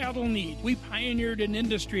your cattle need. We pioneered an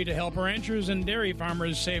industry to help ranchers and dairy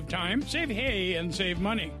farmers save time, save hay, and save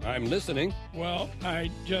money. I'm listening. Well, I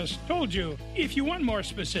just told you. If you want more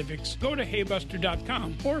specifics, go to heybuster.com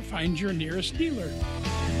or find your nearest dealer.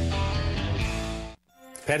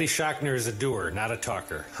 Patty Shockner is a doer, not a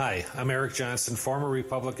talker. Hi, I'm Eric Johnson, former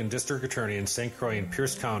Republican District Attorney in St. Croix and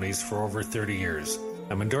Pierce counties for over 30 years.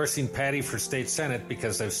 I'm endorsing Patty for State Senate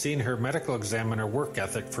because I've seen her medical examiner work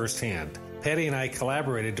ethic firsthand. Patty and I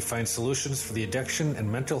collaborated to find solutions for the addiction and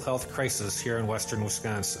mental health crisis here in western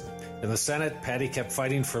Wisconsin. In the Senate, Patty kept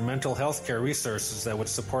fighting for mental health care resources that would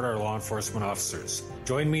support our law enforcement officers.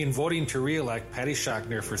 Join me in voting to re-elect Patty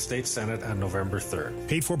Shockner for State Senate on November 3rd.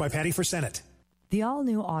 Paid for by Patty for Senate. The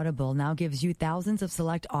all-new Audible now gives you thousands of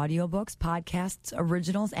select audiobooks, podcasts,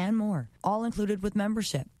 originals, and more, all included with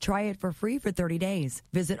membership. Try it for free for 30 days.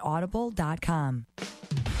 Visit audible.com.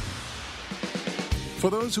 For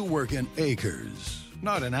those who work in acres,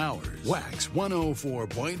 not in hours, Wax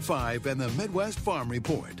 104.5 and the Midwest Farm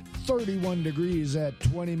Report. 31 degrees at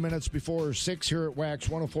 20 minutes before 6 here at Wax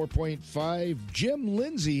 104.5. Jim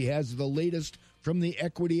Lindsay has the latest from the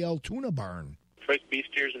Equity Altoona barn. Choice beef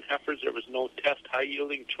steers and heifers, there was no test.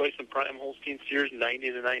 High-yielding choice and prime Holstein steers,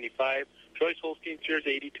 90 to 95. Choice Holstein steers,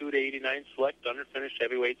 82 to 89. Select underfinished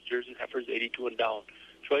heavyweight steers and heifers, 82 and down.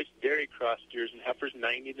 Choice dairy cross steers and heifers,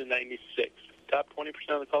 90 to 96. Top 20%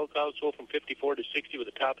 of the cull cows sold from 54 to 60 with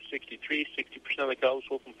a top of 63. 60% of the cows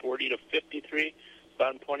sold from 40 to 53.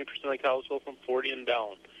 Bottom 20% of the cows sold from 40 and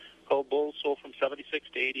down. Cull bulls sold from 76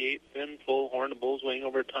 to 88. Thin, full, horn bulls weighing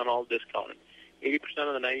over a ton, all discounted. 80%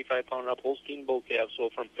 of the 95-pound up Holstein bull calves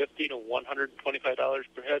sold from $50 to $125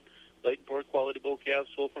 per head. Light and poor quality bull calves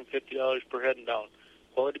sold from $50 per head and down.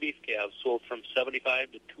 Quality beef calves sold from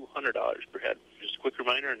 $75 to $200 per head. Just a quick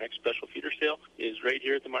reminder, our next special feeder sale is right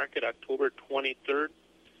here at the market, October 23rd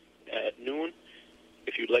at noon.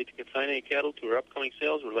 If you'd like to consign any cattle to our upcoming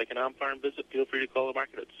sales or like an on-farm visit, feel free to call the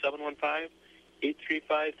market at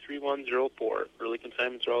 835-3104. Early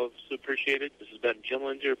consignments are always appreciated. This has been Jim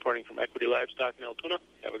Lindsay reporting from Equity Livestock in Altoona.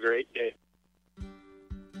 Have a great day.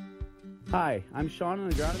 Hi, I'm Sean,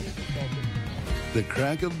 an agronomy consultant. The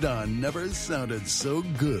crack of dawn never sounded so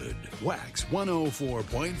good. Wax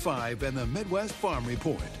 104.5 and the Midwest Farm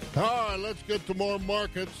Report. All right, let's get to more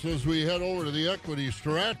markets as we head over to the Equity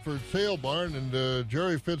Stratford Sale Barn, and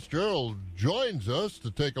Jerry Fitzgerald joins us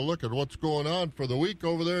to take a look at what's going on for the week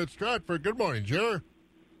over there at Stratford. Good morning, Jerry.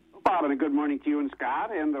 Bob, and a good morning to you and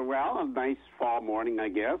Scott. And, a nice fall morning, I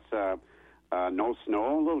guess. No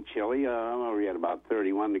snow, a little chilly. We're at about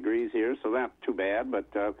 31 degrees here, so not too bad.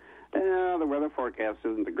 But the weather forecast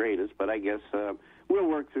isn't the greatest, but I guess we'll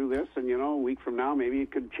work through this. And, a week from now, maybe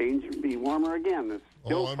it could change and be warmer again. It's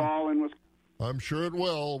still fall in Wisconsin. I'm sure it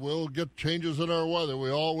will. We'll get changes in our weather. We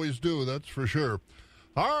always do, that's for sure.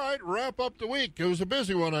 All right, wrap up the week. It was a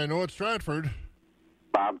busy one, I know, at Stratford.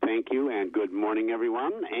 Bob, thank you, and good morning,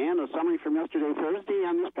 everyone. And a summary from yesterday, Thursday,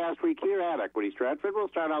 and this past week here at Equity Stratford. We'll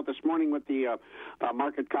start out this morning with the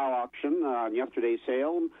market cow auction on yesterday's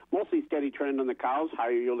sale. Mostly steady trend on the cows,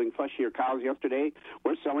 higher-yielding, fleshier cows yesterday.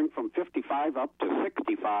 We're selling from 55 up to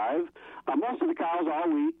 65. Most of the cows all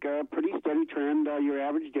week, pretty steady trend. Your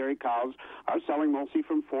average dairy cows are selling mostly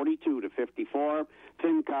from 42 to 54.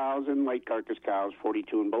 Thin cows and light carcass cows,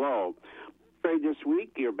 42 and below. Trade this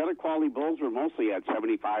week, your better quality bulls were mostly at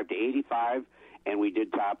 75 to 85, and we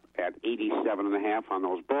did top at 87.5 on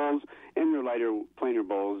those bulls, and your lighter, plainer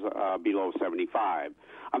bulls below 75.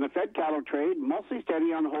 On the fed cattle trade, mostly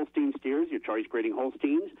steady on the Holstein steers, your choice grading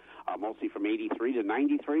Holsteins, mostly from 83 to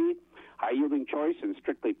 93. High-yielding choice and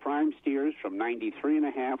strictly prime steers from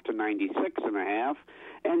 93.5 to 96.5,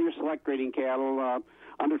 and your select grading cattle,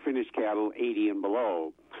 underfinished cattle, 80 and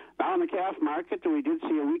below. Now, in the calf market, we did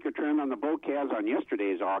see a weaker trend on the bull calves on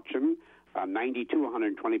yesterday's auction. 92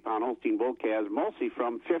 120-pound Holstein bull calves, mostly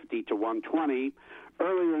from 50 to 120.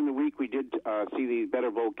 Earlier in the week, we did see these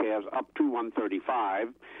better bull calves up to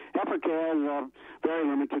 135. Heifer calves, very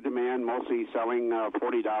limited demand, mostly selling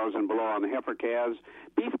 $40 and below on the heifer calves.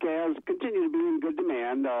 Beef calves continue to be in good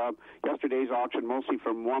demand. Yesterday's auction mostly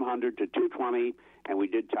from 100 to 220, and we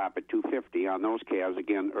did top at 250 on those calves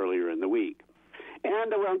again earlier in the week.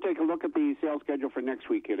 And we'll take a look at the sales schedule for next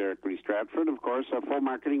week at Equity Stratford. Of course, a full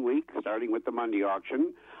marketing week, starting with the Monday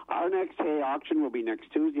auction. Our next hay auction will be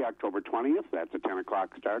next Tuesday, October 20th. That's a 10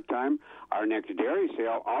 o'clock start time. Our next dairy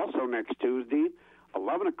sale also next Tuesday,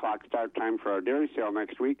 11 o'clock start time for our dairy sale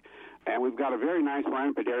next week. And we've got a very nice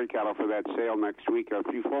lineup of dairy cattle for that sale next week.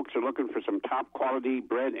 If you folks are looking for some top-quality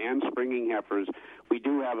bred and springing heifers, we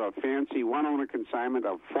do have a fancy one-owner consignment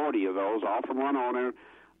of 40 of those, all from one owner.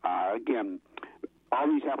 Again, all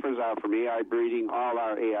these heifers are from AI breeding. All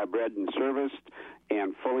are AI bred and serviced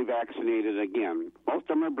and fully vaccinated again. Most of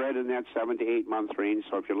them are bred in that 7 to 8 month range,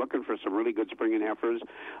 so if you're looking for some really good springing heifers,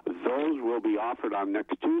 those will be offered on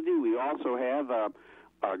next Tuesday. We also have a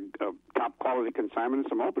top-quality consignment of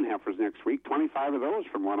some open heifers next week, 25 of those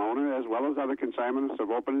from one owner, as well as other consignments of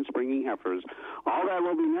open and springing heifers. All that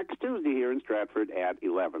will be next Tuesday here in Stratford at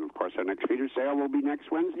 11. Of course, our next feeder sale will be next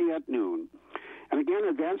Wednesday at noon. And again,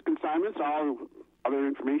 advanced consignments, all other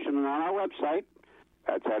information on our website.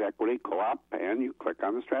 That's at Equity Co-op, and you click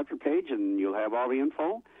on the Stratford page, and you'll have all the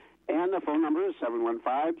info. And the phone number is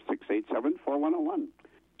 715-687-4101.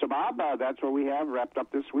 So, Bob, that's what we have wrapped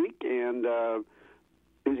up this week, and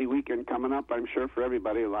busy weekend coming up, I'm sure, for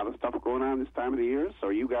everybody. A lot of stuff going on this time of the year, so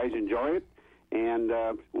you guys enjoy it. And,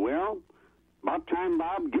 about time,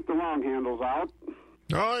 Bob, get the long handles out.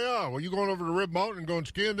 Oh, yeah. Well, you going over to Rib Mountain and going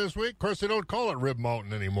skiing this week? Of course, they don't call it Rib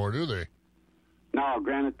Mountain anymore, do they? No,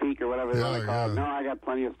 Granite Peak or whatever they want to call it. No, I got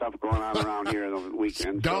plenty of stuff going on around here the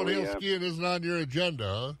weekend. Downhill skiing isn't on your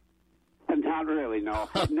agenda, huh? Not really, no.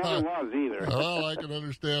 It never was either. Well, I can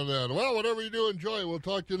understand that. Well, whatever you do, enjoy. We'll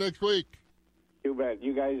talk to you next week. You bet.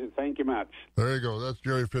 You guys, thank you much. There you go. That's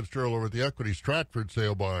Jerry Fitzgerald over at the Equity Stratford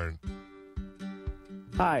Sale Barn.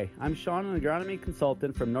 Hi, I'm Sean, an agronomy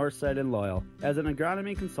consultant from Northside and Loyal. As an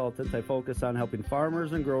agronomy consultant, I focus on helping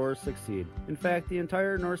farmers and growers succeed. In fact, the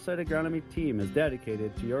entire Northside agronomy team is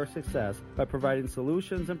dedicated to your success by providing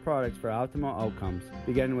solutions and products for optimal outcomes,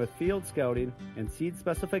 beginning with field scouting and seed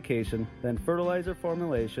specification, then fertilizer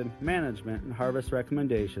formulation, management, and harvest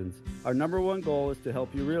recommendations. Our number one goal is to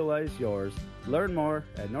help you realize yours. Learn more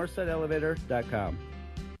at northsideelevator.com.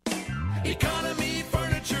 Economy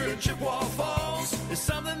Furniture in Chippewa Falls is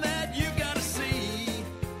something that you gotta see.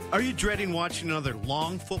 Are you dreading watching another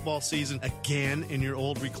long football season again in your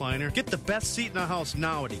old recliner? Get the best seat in the house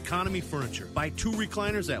now at Economy Furniture. Buy 2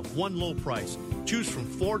 recliners at one low price. Choose from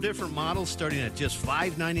 4 different models starting at just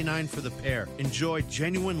 $5.99 for the pair. Enjoy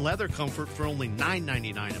genuine leather comfort for only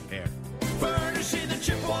 $9.99 a pair. Furnishing the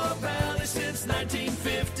Chippewa Valley since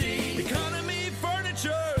 1950. Economy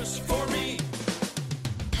Furniture's for me.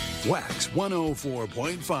 Wax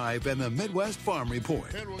 104.5 and the Midwest Farm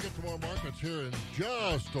Report. And we'll get to more markets here in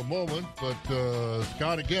just a moment. But,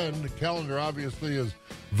 Scott, again, the calendar obviously is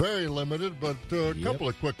very limited, but a couple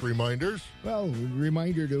of quick reminders. Well,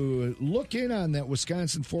 reminder to look in on that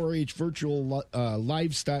Wisconsin 4-H virtual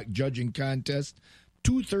livestock judging contest,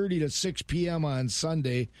 2:30 to 6 p.m. on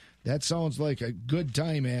Sunday. That sounds like a good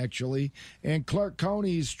time, actually. And Clark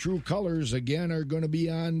County's True Colors, again, are going to be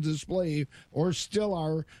on display, or still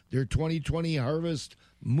are. Their 2020 Harvest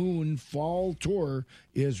Moon Fall Tour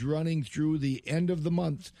is running through the end of the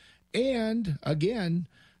month. And, again,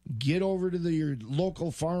 get over to your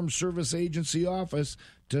local Farm Service Agency office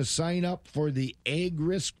to sign up for the ag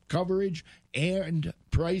risk coverage and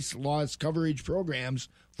price loss coverage programs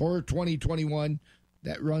for 2021.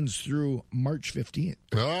 That runs through March 15th.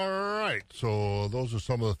 All right. So those are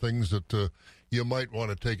some of the things that you might want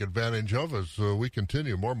to take advantage of as we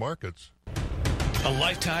continue. More markets. A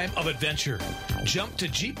lifetime of adventure. Jump to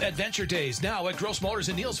Jeep Adventure Days now at Gross Motors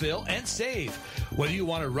in Neillsville and save. Whether you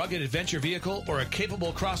want a rugged adventure vehicle or a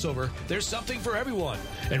capable crossover, there's something for everyone.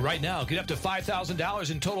 And right now, get up to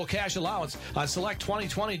 $5,000 in total cash allowance on select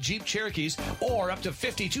 2020 Jeep Cherokees or up to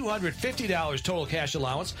 $5,250 total cash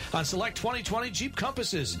allowance on select 2020 Jeep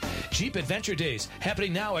Compasses. Jeep Adventure Days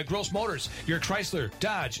happening now at Gross Motors, your Chrysler,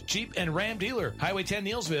 Dodge, Jeep, and Ram dealer, Highway 10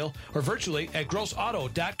 Neillsville, or virtually at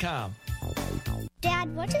grossauto.com.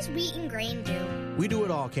 Dad, what does Wheat and Grain do? We do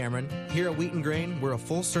it all, Cameron. Here at Wheat and Grain, we're a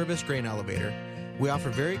full-service grain elevator. We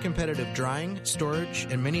offer very competitive drying, storage,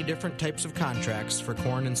 and many different types of contracts for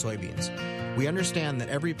corn and soybeans. We understand that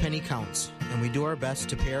every penny counts, and we do our best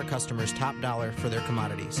to pay our customers top dollar for their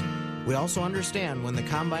commodities. We also understand when the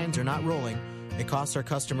combines are not rolling, it costs our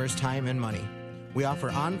customers time and money. We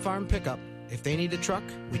offer on-farm pickup. If they need a truck,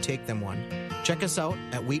 we take them one. Check us out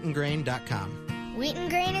at wheatandgrain.com. Wheat and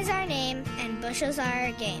Grain is our name, and bushels are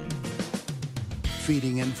our game.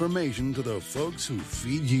 Feeding information to the folks who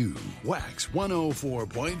feed you. Wax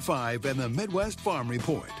 104.5 and the Midwest Farm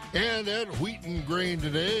Report. And at Wheaton Grain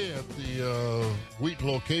today at the Wheaton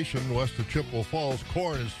location west of Chippewa Falls,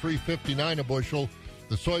 corn is $3.59 a bushel.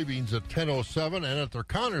 The soybeans at $10.07, and at their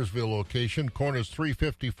Connorsville location, corn is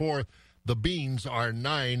 $3.54. The beans are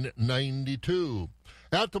 $9.92.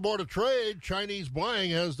 At the Board of Trade, Chinese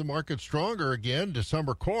buying has the market stronger again.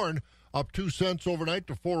 December corn up 2 cents overnight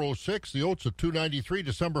to $4.06. The oats at $2.93.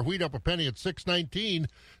 December wheat up a penny at $6.19.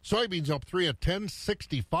 Soybeans up 3 at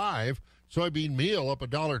 $10.65. Soybean meal up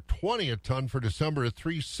 $1.20 a ton for December at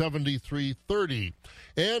 $3.73.30.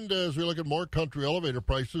 And as we look at more country elevator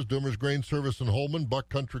prices, Doomer's Grain Service in Holman, Buck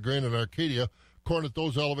Country Grain in Arcadia. Corn at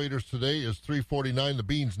those elevators today is $3.49. The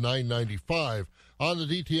beans $9.95. On the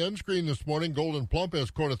DTN screen this morning, Golden Plump has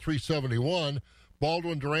corn at $3.71.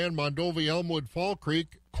 Baldwin, Durand, Mondovi, Elmwood, Fall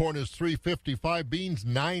Creek, corn is $3.55. Beans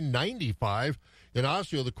 $9.95. In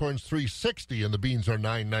Osseo, the corn's $3.60 and the beans are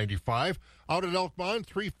 $9.95. Out at Elkmont,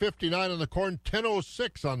 $3.59 on the corn,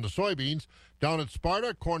 $10.06 on the soybeans. Down at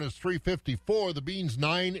Sparta, corn is $3.54. The beans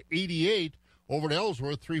 $9.88. Over at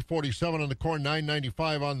Ellsworth, $3.47 on the corn,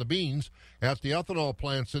 $9.95 on the beans. At the ethanol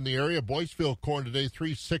plants in the area, Boyceville corn today,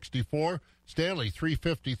 $3.64. Stanley,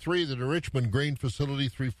 $3.53. The Richmond Grain Facility,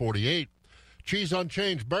 $3.48. Cheese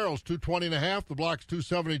unchanged, barrels, $2.20.5. The blocks,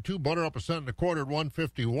 $2.72. Butter up 1 cent and a quarter at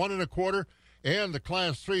 $1.51 and a quarter. And the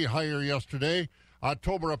Class 3 higher yesterday.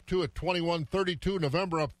 October up 2 at $21.32.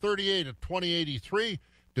 November up 38 at $20.83.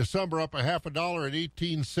 December up a half a dollar at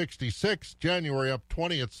 $18.66. January up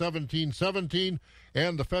 20 at $17.17.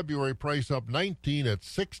 And the February price up 19 at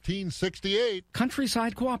 $16.68.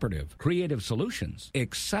 Countryside Cooperative. Creative solutions.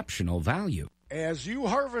 Exceptional value. As you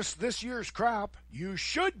harvest this year's crop, you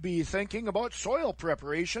should be thinking about soil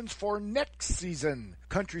preparations for next season.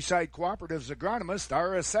 Countryside Cooperative's agronomists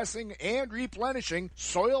are assessing and replenishing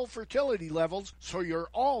soil fertility levels so you're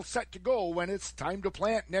all set to go when it's time to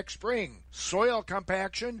plant next spring. Soil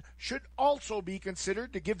compaction should also be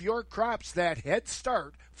considered to give your crops that head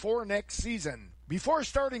start for next season. Before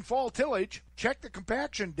starting fall tillage, check the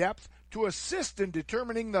compaction depth to assist in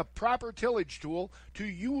determining the proper tillage tool to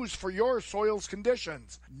use for your soil's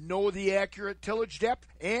conditions. Know the accurate tillage depth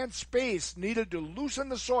and space needed to loosen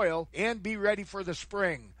the soil and be ready for the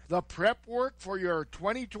spring. The prep work for your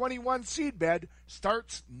 2021 seedbed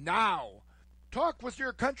starts now. Talk with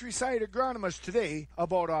your Countryside agronomist today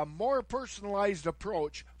about a more personalized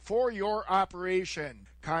approach for your operation.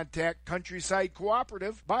 Contact Countryside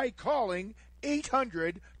Cooperative by calling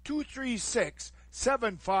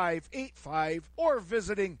 800-236-7585 or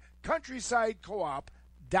visiting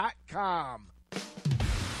countrysidecoop.com.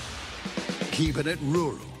 Keeping it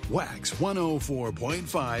rural. Wax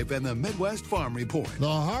 104.5 and the Midwest Farm Report. The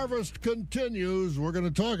harvest continues. We're going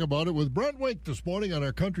to talk about it with Brent Wink this morning on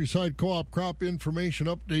our Countryside Co-op Crop Information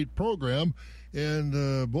Update program.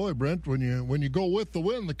 And boy, Brent, when you go with the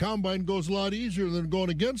wind, the combine goes a lot easier than going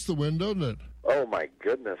against the wind, doesn't it? Oh my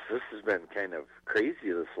goodness, this has been kind of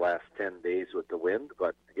crazy this last 10 days with the wind,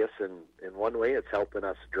 but I guess in one way it's helping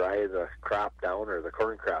us dry the crop down, or the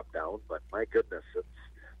corn crop down, but my goodness,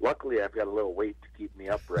 luckily I've got a little weight to keep me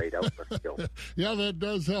upright out in the field. Yeah, that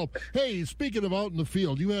does help. Hey, speaking of out in the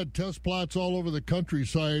field, you had test plots all over the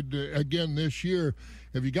countryside again this year.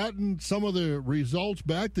 Have you gotten some of the results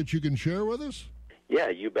back that you can share with us? Yeah,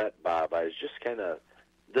 you bet, Bob. I was just kind of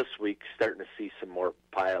this week starting to see some more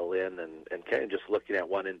pile in and kind of just looking at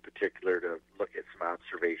one in particular to look at some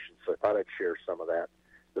observations. So I thought I'd share some of that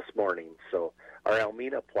this morning. So our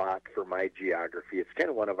Almena plot, for my geography, it's kind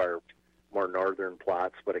of one of our more northern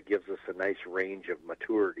plots, but it gives us a nice range of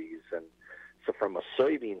maturities. And so from a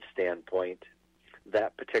soybean standpoint,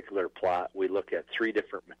 that particular plot, we look at 3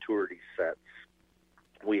 different maturity sets.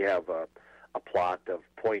 We have a plot of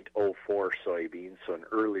 0.04 soybeans, so an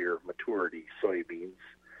earlier maturity soybeans.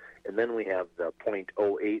 And then we have the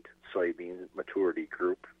 0.08 soybean maturity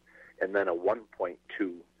group, and then a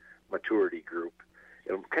 1.2 maturity group.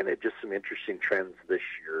 And kind of just some interesting trends this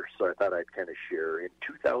year, so I thought I'd kind of share. In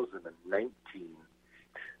 2019,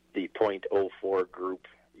 the 0.04 group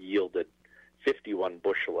yielded 51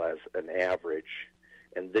 bushel as an average,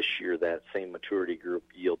 and this year that same maturity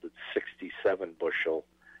group yielded 67 bushel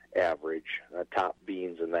average. Top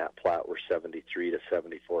beans in that plot were 73 to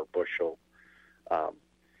 74 bushel.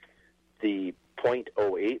 The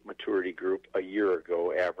 0.08 maturity group a year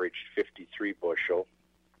ago averaged 53 bushel.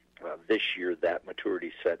 This year, that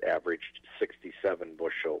maturity set averaged 67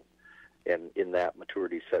 bushel, and in that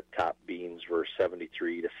maturity set, top beans were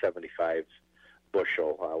 73 to 75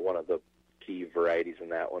 bushel. One of the key varieties in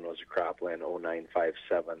that one was a Cropland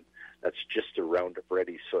 0957. That's just a Roundup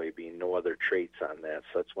Ready soybean, no other traits on that.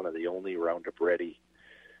 So that's one of the only Roundup Ready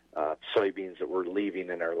soybeans that we're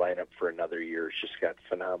leaving in our lineup for another year. It's just got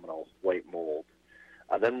phenomenal white mold.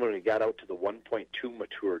 Then when we got out to the 1.2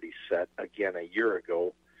 maturity set, again, a year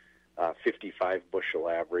ago, 55 bushel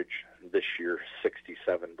average. This year,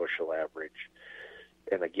 67 bushel average.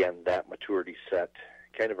 And again, that maturity set,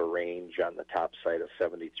 kind of a range on the top side of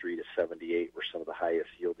 73 to 78 were some of the highest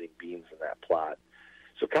yielding beans in that plot.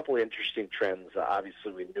 So a couple of interesting trends.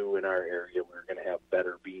 Obviously, we knew in our area we were going to have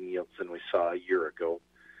better bean yields than we saw a year ago.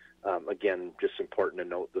 Again, just important to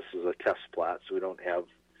note, this is a test plot, so we don't have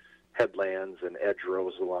headlands and edge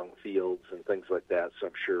rows along fields and things like that. So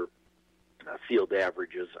I'm sure field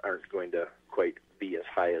averages aren't going to quite be as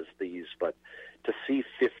high as these. But to see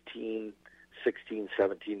 15, 16,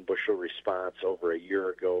 17 bushel response over a year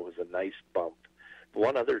ago was a nice bump.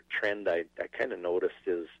 One other trend I kind of noticed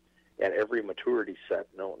is at every maturity set,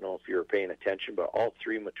 I don't know if you were paying attention, but all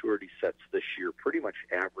 3 maturity sets this year pretty much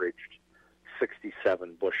averaged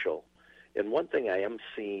 67 bushel. And one thing I am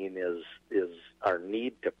seeing is our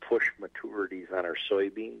need to push maturities on our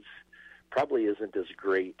soybeans probably isn't as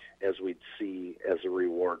great as we'd see as a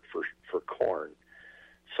reward for corn.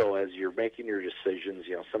 So as you're making your decisions,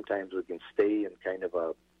 sometimes we can stay in kind of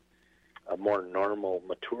a more normal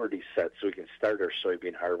maturity set so we can start our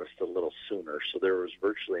soybean harvest a little sooner. So there was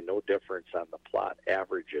virtually no difference on the plot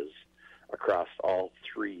averages across all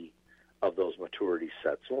 3 of those maturity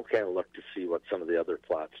sets. We'll kind of look to see what some of the other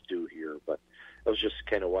plots do here, but it was just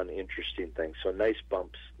kind of one interesting thing. So nice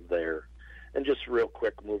bumps there. And just real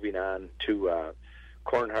quick, moving on to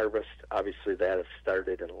corn harvest. Obviously, that has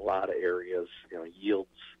started in a lot of areas.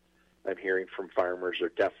 Yields, I'm hearing from farmers, are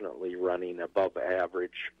definitely running above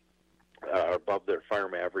average, above their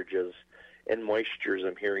farm averages. And moistures,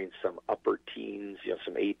 I'm hearing some upper teens,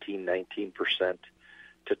 some 18, 19%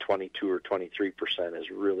 to 22 or 23% is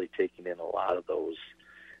really taking in a lot of those.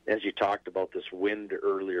 As you talked about this wind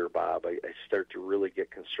earlier, Bob, I start to really get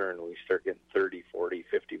concerned when we start getting 30, 40,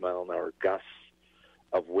 50 mile an hour gusts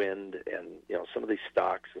of wind, and some of these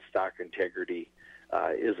stocks, the stock integrity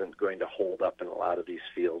isn't going to hold up in a lot of these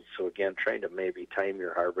fields. So again, trying to maybe time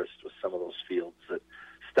your harvest with some of those fields that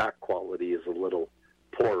stock quality is a little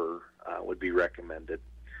poorer would be recommended.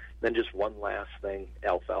 Then just one last thing,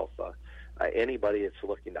 alfalfa. Anybody that's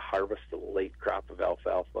looking to harvest a late crop of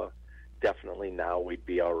alfalfa, definitely now we'd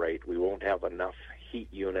be all right. We won't have enough heat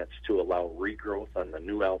units to allow regrowth on the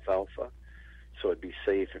new alfalfa. So it'd be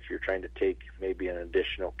safe if you're trying to take maybe an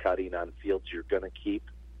additional cutting on fields you're going to keep.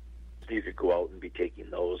 You could go out and be taking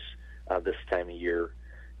those this time of year,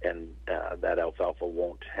 and that alfalfa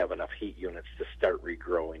won't have enough heat units to start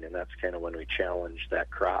regrowing, and that's kind of when we challenge that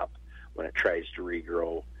crop when it tries to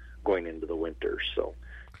regrow going into the winter. So.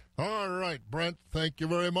 All right, Brent, thank you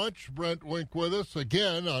very much. Brent Wink with us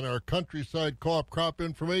again on our Countryside Co-op Crop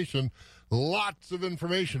Information. Lots of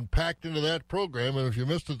information packed into that program, and if you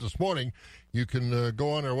missed it this morning, you can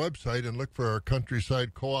go on our website and look for our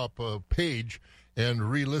Countryside Co-op page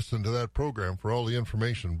and re-listen to that program for all the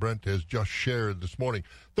information Brent has just shared this morning.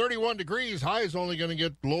 31 degrees, high is only going to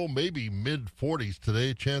get low, maybe mid-40s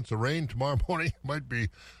today. Chance of rain tomorrow morning. Might be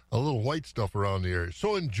a little white stuff around the area.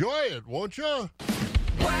 So enjoy it, won't you?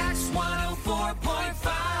 Wax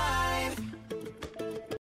 104.5.